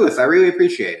reaching out to us. I really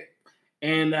appreciate it.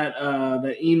 And that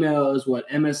email is what?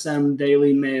 MSM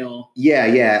Daily Mail.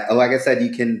 Yeah. Like I said,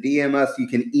 you can DM us, you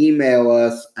can email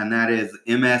us, and that is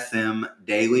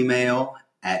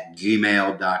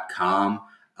msmdailymail@gmail.com.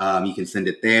 You can send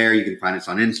it there. You can find us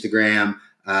on Instagram.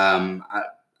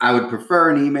 I would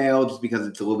prefer an email just because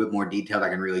it's a little bit more detailed. I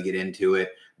can really get into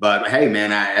it. But hey,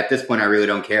 man, at this point, I really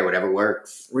don't care. Whatever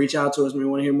works. Reach out to us. We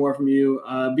want to hear more from you.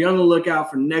 Be on the lookout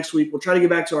for next week. We'll try to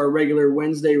get back to our regular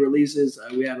Wednesday releases.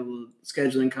 We had a little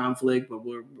scheduling conflict, but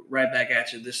we're right back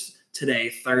at you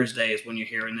today. Thursday is when you're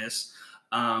hearing this.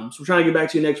 So we're trying to get back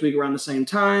to you next week around the same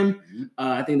time.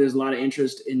 I think there's a lot of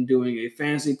interest in doing a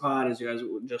fantasy pod, as you guys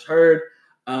just heard.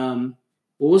 But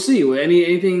we'll see.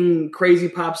 Anything crazy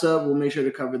pops up, we'll make sure to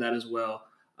cover that as well.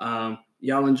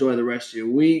 Y'all enjoy the rest of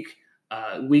your week.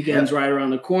 Weekend's right around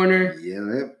the corner.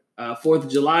 Yeah. 4th of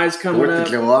July is coming up. 4th of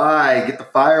July. Get the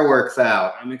fireworks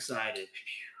out. I'm excited.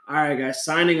 All right, guys.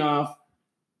 Signing off.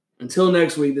 Until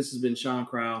next week, this has been Sean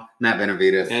Crow. Matt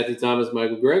Benavides. Anthony Thomas,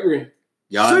 Michael Gregory.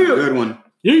 Y'all have a good one.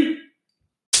 Yeet.